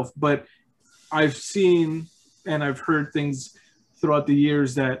myself, but I've seen and I've heard things throughout the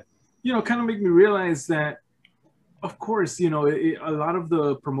years that, kind of make me realize that, of course, a lot of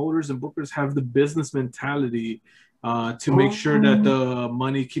the promoters and bookers have the business mentality to make sure that the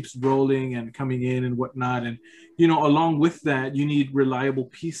money keeps rolling and coming in and whatnot. And, along with that, you need reliable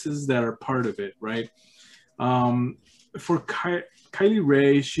pieces that are part of it, right? For Kylie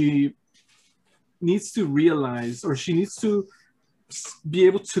Ray, she needs to realize, or she needs to be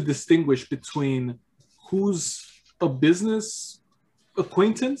able to distinguish between who's a business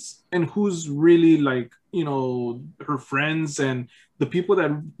acquaintance and who's really like, her friends and the people that,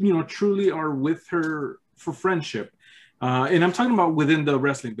 truly are with her for friendship. And I'm talking about within the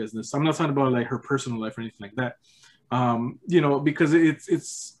wrestling business. I'm not talking about like her personal life or anything like that. Because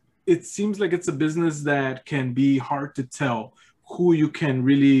it seems like it's a business that can be hard to tell who you can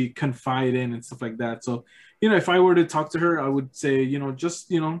really confide in and stuff like that. So, if I were to talk to her, I would say, just,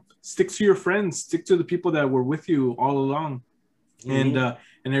 stick to your friends, stick to the people that were with you all along, and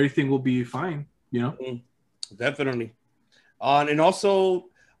everything will be fine, Definitely. And also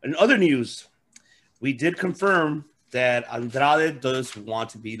in other news, we did confirm that Andrade does want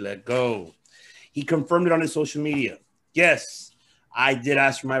to be let go. He confirmed it on his social media. Yes, I did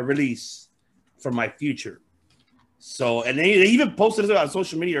ask for my release from my future. So, and they even posted it on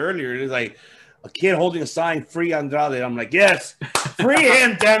social media earlier. It's like a kid holding a sign, "Free Andrade." I'm like, yes, free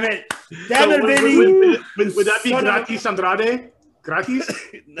him, damn it. Damn it, baby. Would that be gratis Andrade? Gratis?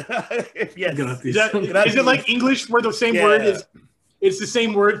 Yes. Gratis. Is it like English where the same word is? It's the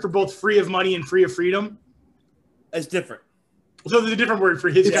same word for both free of money and free of freedom? It's different. So there's a different word for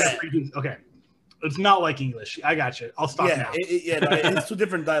his kind of freedom. Okay. It's not like English. I got you. I'll stop now. It's 2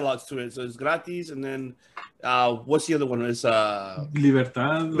 different dialogues to it. So it's gratis, and then what's the other one? It's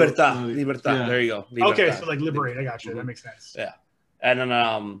Libertad. Libertad. Yeah. There you go. Libertad. Okay, so like liberate. I got you. That makes sense. Yeah, and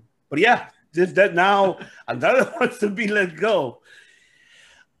then but yeah, that now Andrade wants to be let go.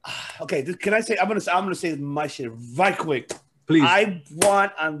 Okay, can I say? I'm gonna say my shit right quick. Please. I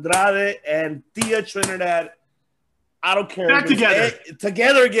want Andrade and Thea Trinidad. I don't care. Back together.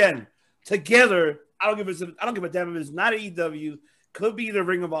 Together again. Together. I don't give a damn if it's not AEW. Could be the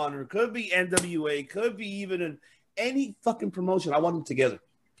Ring of Honor. Could be NWA. Could be even in any fucking promotion. I want them together.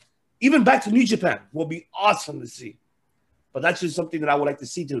 Even back to New Japan will be awesome to see. But that's just something that I would like to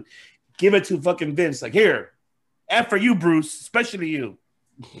see to give it to fucking Vince. Like, here, and for you, Bruce, especially you.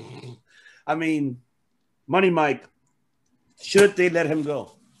 I mean, Money Mike, should they let him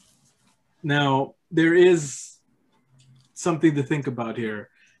go? Now, there is something to think about here.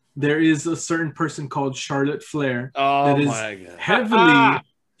 There is a certain person called Charlotte Flair that is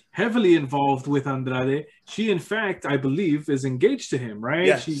heavily involved with Andrade. She, in fact, I believe, is engaged to him, right?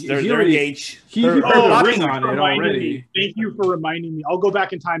 Yes, they're engaged. He put a ring on it already. Thank you for reminding me. I'll go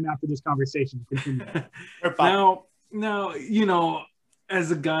back in time after this conversation. Now, you know,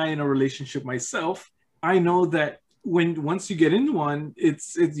 as a guy in a relationship myself, I know that once you get into one,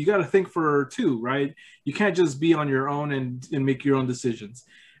 it's you got to think for two, right? You can't just be on your own and make your own decisions.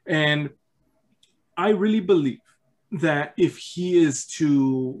 And I really believe that if he is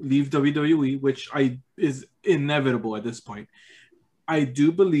to leave WWE, which is inevitable at this point, I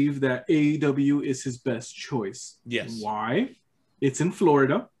do believe that AEW is his best choice. Yes. Why? It's in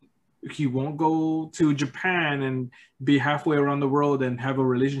Florida. He won't go to Japan and be halfway around the world and have a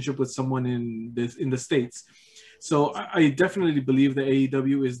relationship with someone in the States. So I definitely believe that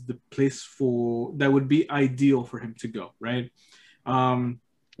AEW is the place that would be ideal for him to go, right?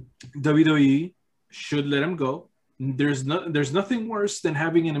 WWE should let him go. There's nothing worse than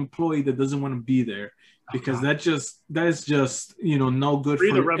having an employee that doesn't want to be there, because that is just no good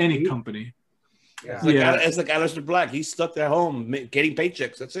for any company. Yeah. It's like Aleister Black. He's stuck at home getting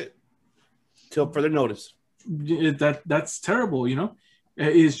paychecks. That's it. Till further notice. That's terrible.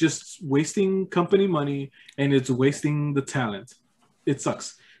 It's just wasting company money, and it's wasting the talent. It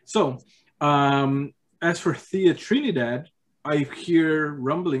sucks. So, as for Thea Trinidad, I hear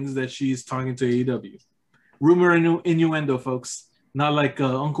rumblings that she's talking to AEW. Rumor innuendo, folks. Not like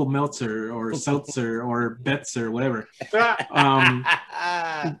Uncle Meltzer or Seltzer or Betzer, whatever.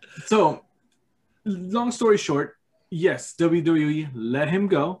 So, long story short, yes, WWE let him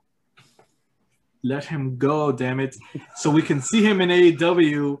go. Let him go, damn it. So we can see him in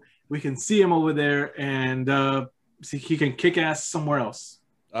AEW. We can see him over there, and see he can kick ass somewhere else.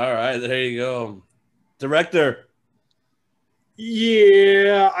 All right, there you go. Director.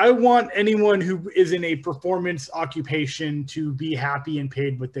 Yeah, I want anyone who is in a performance occupation to be happy and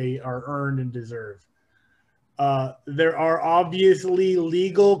paid what they are earned and deserve. There are obviously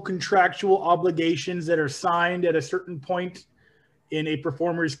legal contractual obligations that are signed at a certain point in a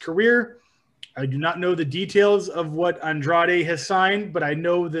performer's career. I do not know the details of what Andrade has signed, but I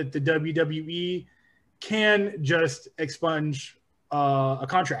know that the WWE can just expunge a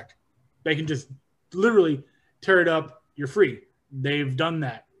contract. They can just literally tear it up. You're free. They've done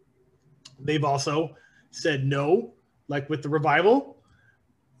that. They've also said no, like with the Revival,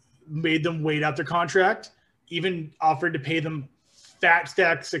 made them wait out their contract, even offered to pay them fat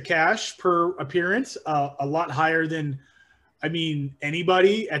stacks of cash per appearance, a lot higher than,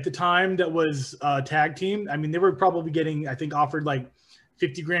 anybody at the time that was tag team. They were probably getting, I think, offered like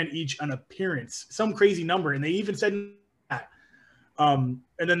 $50,000 each an appearance, some crazy number. And they even said that. And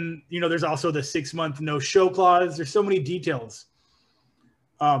then, there's also the 6-month no show clause. There's so many details.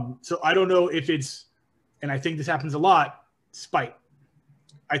 So I don't know if it's, and I think this happens a lot, spite.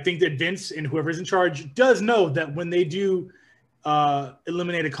 I think that Vince and whoever's in charge does know that when they do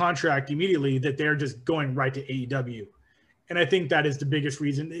eliminate a contract immediately, that they're just going right to AEW. And I think that is the biggest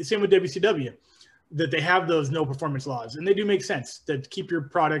reason. Same with WCW, that they have those no performance laws. And they do make sense, that keep your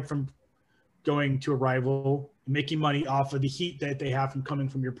product from going to a rival, making money off of the heat that they have from coming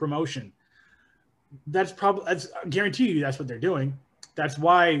from your promotion. I guarantee you that's what they're doing. That's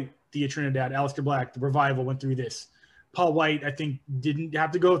why Thea Trinidad, Aleister Black, the Revival went through this. Paul White, I think, didn't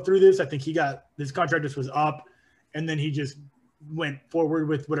have to go through this. I think his contract just was up, and then he just went forward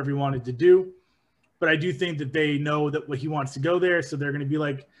with whatever he wanted to do. But I do think that they know that what he wants to go there, so they're going to be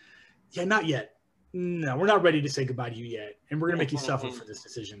like, yeah, not yet. No, we're not ready to say goodbye to you yet, and we're going to make you suffer for this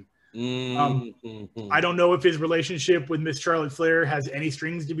decision. I don't know if his relationship with Miss Charlotte Flair has any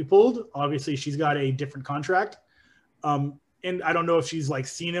strings to be pulled. Obviously, she's got a different contract. And I don't know if she's like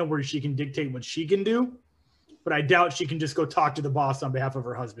Cena, where she can dictate what she can do. But I doubt she can just go talk to the boss on behalf of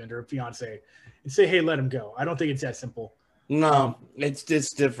her husband or fiance and say, hey, let him go. I don't think it's that simple. No, it's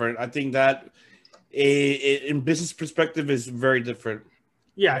different. I think that in business perspective is very different.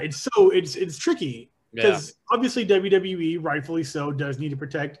 Yeah, it's tricky because obviously WWE, rightfully so, does need to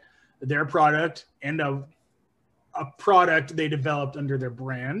protect their product and a product they developed under their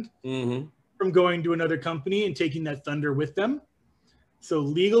brand from going to another company and taking that thunder with them. So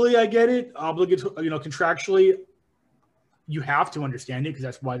legally, I get it. Contractually, you have to understand it because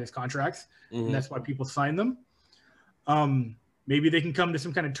that's why there's contracts and that's why people sign them. Maybe they can come to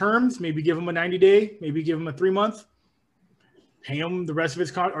some kind of terms. Maybe give him a 90-day. Maybe give him a 3-month. Pay him the rest of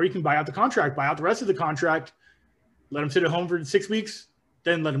his or you can buy out the contract. Buy out the rest of the contract. Let him sit at home for 6 weeks.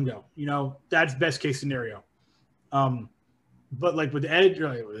 Then let him go. That's best case scenario. But like with Edge,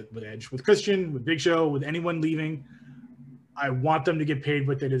 with Christian, with Big Show, with anyone leaving, I want them to get paid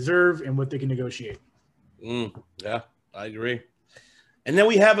what they deserve and what they can negotiate. Yeah, I agree. And then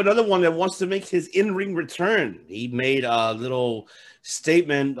we have another one that wants to make his in-ring return. He made a little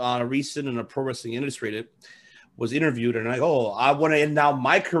statement on a recent in a Pro Wrestling Illustrated, was interviewed, and I want to end now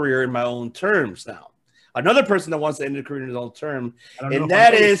my career in my own terms now. Another person that wants to end their career in his own term, and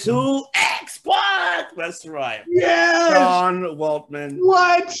that is who? X-Pac! That's right. Yes! Sean Waltman.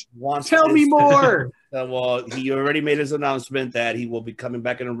 What? Tell me more. Well, he already made his announcement that he will be coming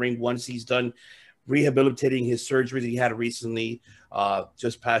back in the ring once he's done rehabilitating his surgery that he had recently,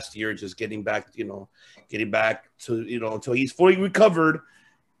 just past year, just getting back to, until he's fully recovered.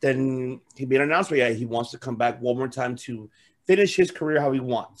 Then he made an announcement. He wants to come back one more time to finish his career how he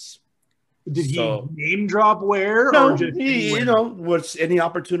wants. Did he name drop where? No, or just what's any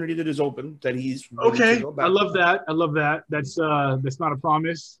opportunity that is open that he's okay. I love that. That's not a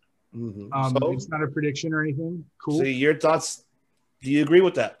promise. It's not a prediction or anything. Cool. So your thoughts? Do you agree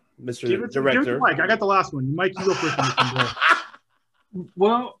with that, Mr. Director? Give it to Mike. I got the last one. Mike, you go first.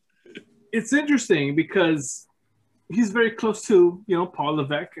 Well, it's interesting because he's very close to Paul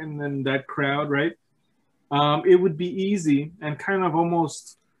Levesque and then that crowd, right? It would be easy and kind of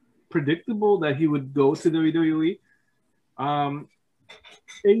almost predictable that he would go to WWE.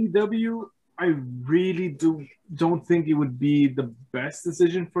 AEW, I really don't think it would be the best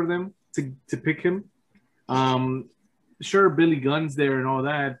decision for them to pick him. Sure, Billy Gunn's there and all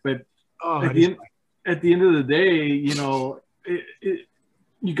that, but at the end of the day,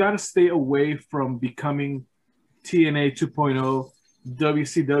 you got to stay away from becoming TNA 2.0,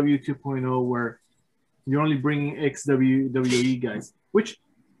 WCW 2.0, where you're only bringing ex-WWE guys, which,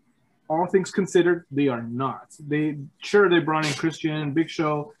 all things considered, they are not. They brought in Christian, Big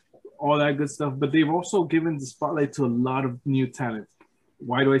Show, all that good stuff, but they've also given the spotlight to a lot of new talent.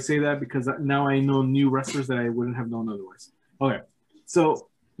 Why do I say that? Because now I know new wrestlers that I wouldn't have known otherwise. Okay, so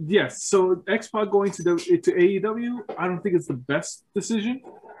yes, so X-Pac going to AEW, I don't think it's the best decision.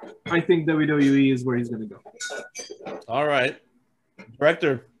 I think WWE is where he's going to go. All right,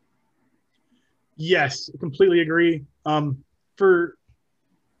 Director. Yes, completely agree.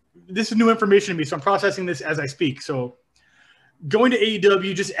 This is new information to me, so I'm processing this as I speak. So going to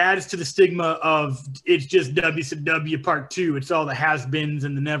AEW just adds to the stigma of it's just WCW Part 2. It's all the has-beens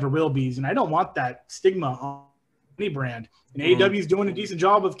and the never-will-be's, and I don't want that stigma on any brand. And AEW is doing a decent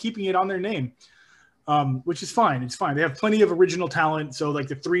job of keeping it on their name, which is fine. It's fine. They have plenty of original talent. So like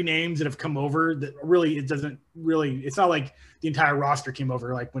the 3 names that have come over, that really it's not like the entire roster came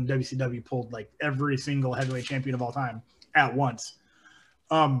over like when WCW pulled like every single heavyweight champion of all time at once.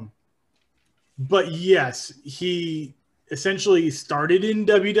 But yes, he essentially started in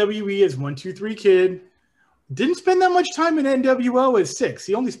WWE as 1-2-3 kid. Didn't spend that much time in NWO as 6.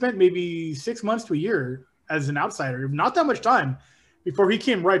 He only spent maybe 6 months to a year as an outsider. Not that much time before he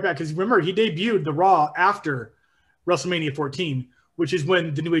came right back. Because remember, he debuted the Raw after WrestleMania 14, which is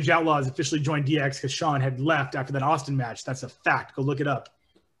when the New Age Outlaws officially joined DX because Shawn had left after that Austin match. That's a fact. Go look it up.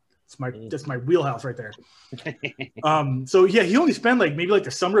 That's my wheelhouse right there. So yeah, he only spent maybe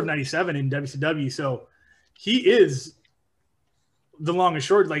the summer of '97 in WCW. So he is the long and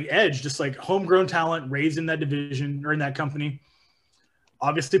short, Edge, just homegrown talent raised in that division or in that company.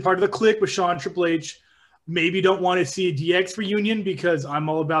 Obviously part of the clique with Shawn, Triple H. Maybe don't want to see a DX reunion because I'm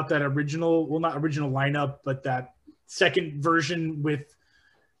all about that original, well, not original lineup, but that second version with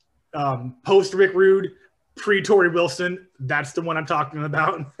post Rick Rude, pre-Tori Wilson. That's the one I'm talking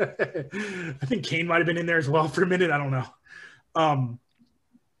about. I think Kane might have been in there as well for a minute. I don't know.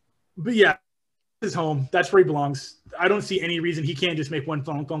 But yeah, his home. That's where he belongs. I don't see any reason he can't just make one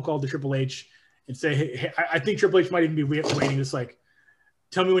phone call to Triple H and say, hey, I think Triple H might even be waiting, just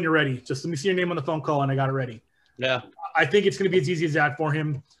tell me when you're ready. Just let me see your name on the phone call and I got it ready. Yeah. I think it's going to be as easy as that for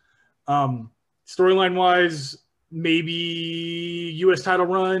him. Storyline wise, maybe US title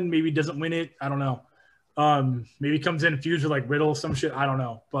run, maybe doesn't win it. I don't know. Maybe comes in feuds with Riddle, some shit. I don't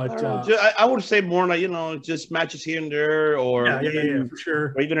know. But I would say more just matches here and there, or yeah, for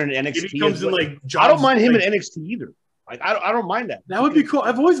sure. Or even in NXT. Maybe comes in I don't mind him in NXT either. Like I don't mind that. That would be cool.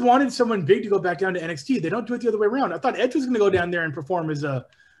 I've always wanted someone big to go back down to NXT. They don't do it the other way around. I thought Edge was going to go down there and perform as a,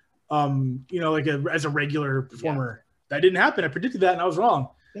 as a regular performer. Yeah. That didn't happen. I predicted that and I was wrong.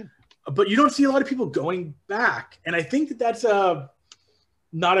 Yeah. But you don't see a lot of people going back, and I think that's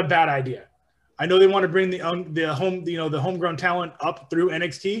not a bad idea. I know they want to bring the homegrown talent up through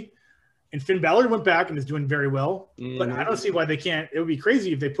NXT, and Finn Balor went back and is doing very well. Mm-hmm. But I don't see why they can't. It would be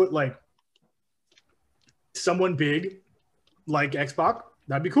crazy if they put like someone big like X-Pac.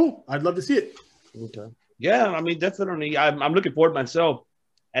 That'd be cool. I'd love to see it. Okay. Yeah, I mean, definitely. I'm looking forward myself,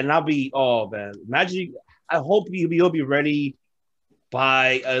 and I'll be Magic. I hope he'll be ready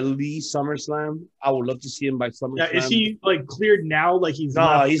by at least SummerSlam. I would love to see him by SummerSlam. Yeah, is he like cleared now? Like he's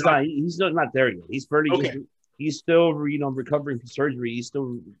not. He's not. He's not there yet. He's fairly. Okay. He's still recovering from surgery. He's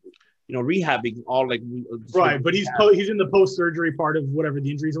still rehabbing all like right. But he's in the post surgery part of whatever the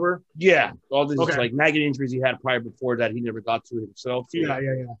injuries were. Yeah, all this like nagging injuries he had prior before that he never got to himself. Yeah.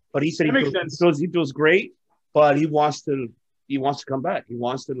 But he said he feels great, but he wants to come back. He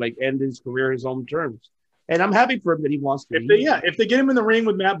wants to like end his career his own terms. And I'm happy for him that he wants to. If they get him in the ring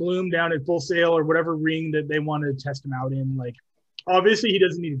with Matt Bloom down at Full Sail or whatever ring that they want to test him out in, like obviously he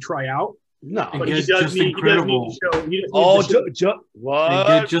doesn't need to try out. No, but he does need to show. What?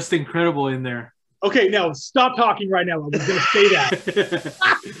 Get Just Incredible in there. Okay, now stop talking right now. I was going to say that.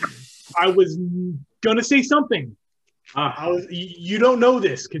 I was going to say something. You don't know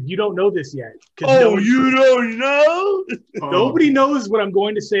this because you don't know this yet. You don't know? Nobody knows what I'm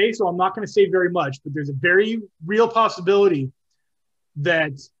going to say, so I'm not going to say very much. But there's a very real possibility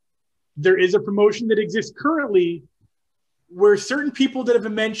that there is a promotion that exists currently where certain people that have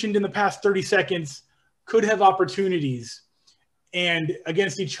been mentioned in the past 30 seconds could have opportunities, and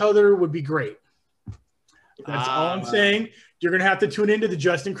against each other would be great. That's all I'm saying. You're going to have to tune into the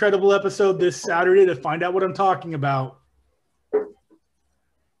Just Incredible episode this Saturday to find out what I'm talking about.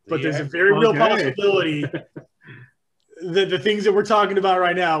 But there's a very real possibility that the things that we're talking about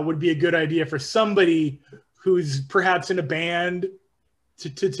right now would be a good idea for somebody who's perhaps in a band to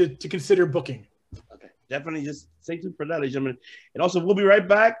consider booking. Okay, definitely just stay tuned for that, ladies and gentlemen. And also, we'll be right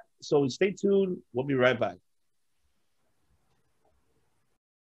back. So stay tuned. We'll be right back.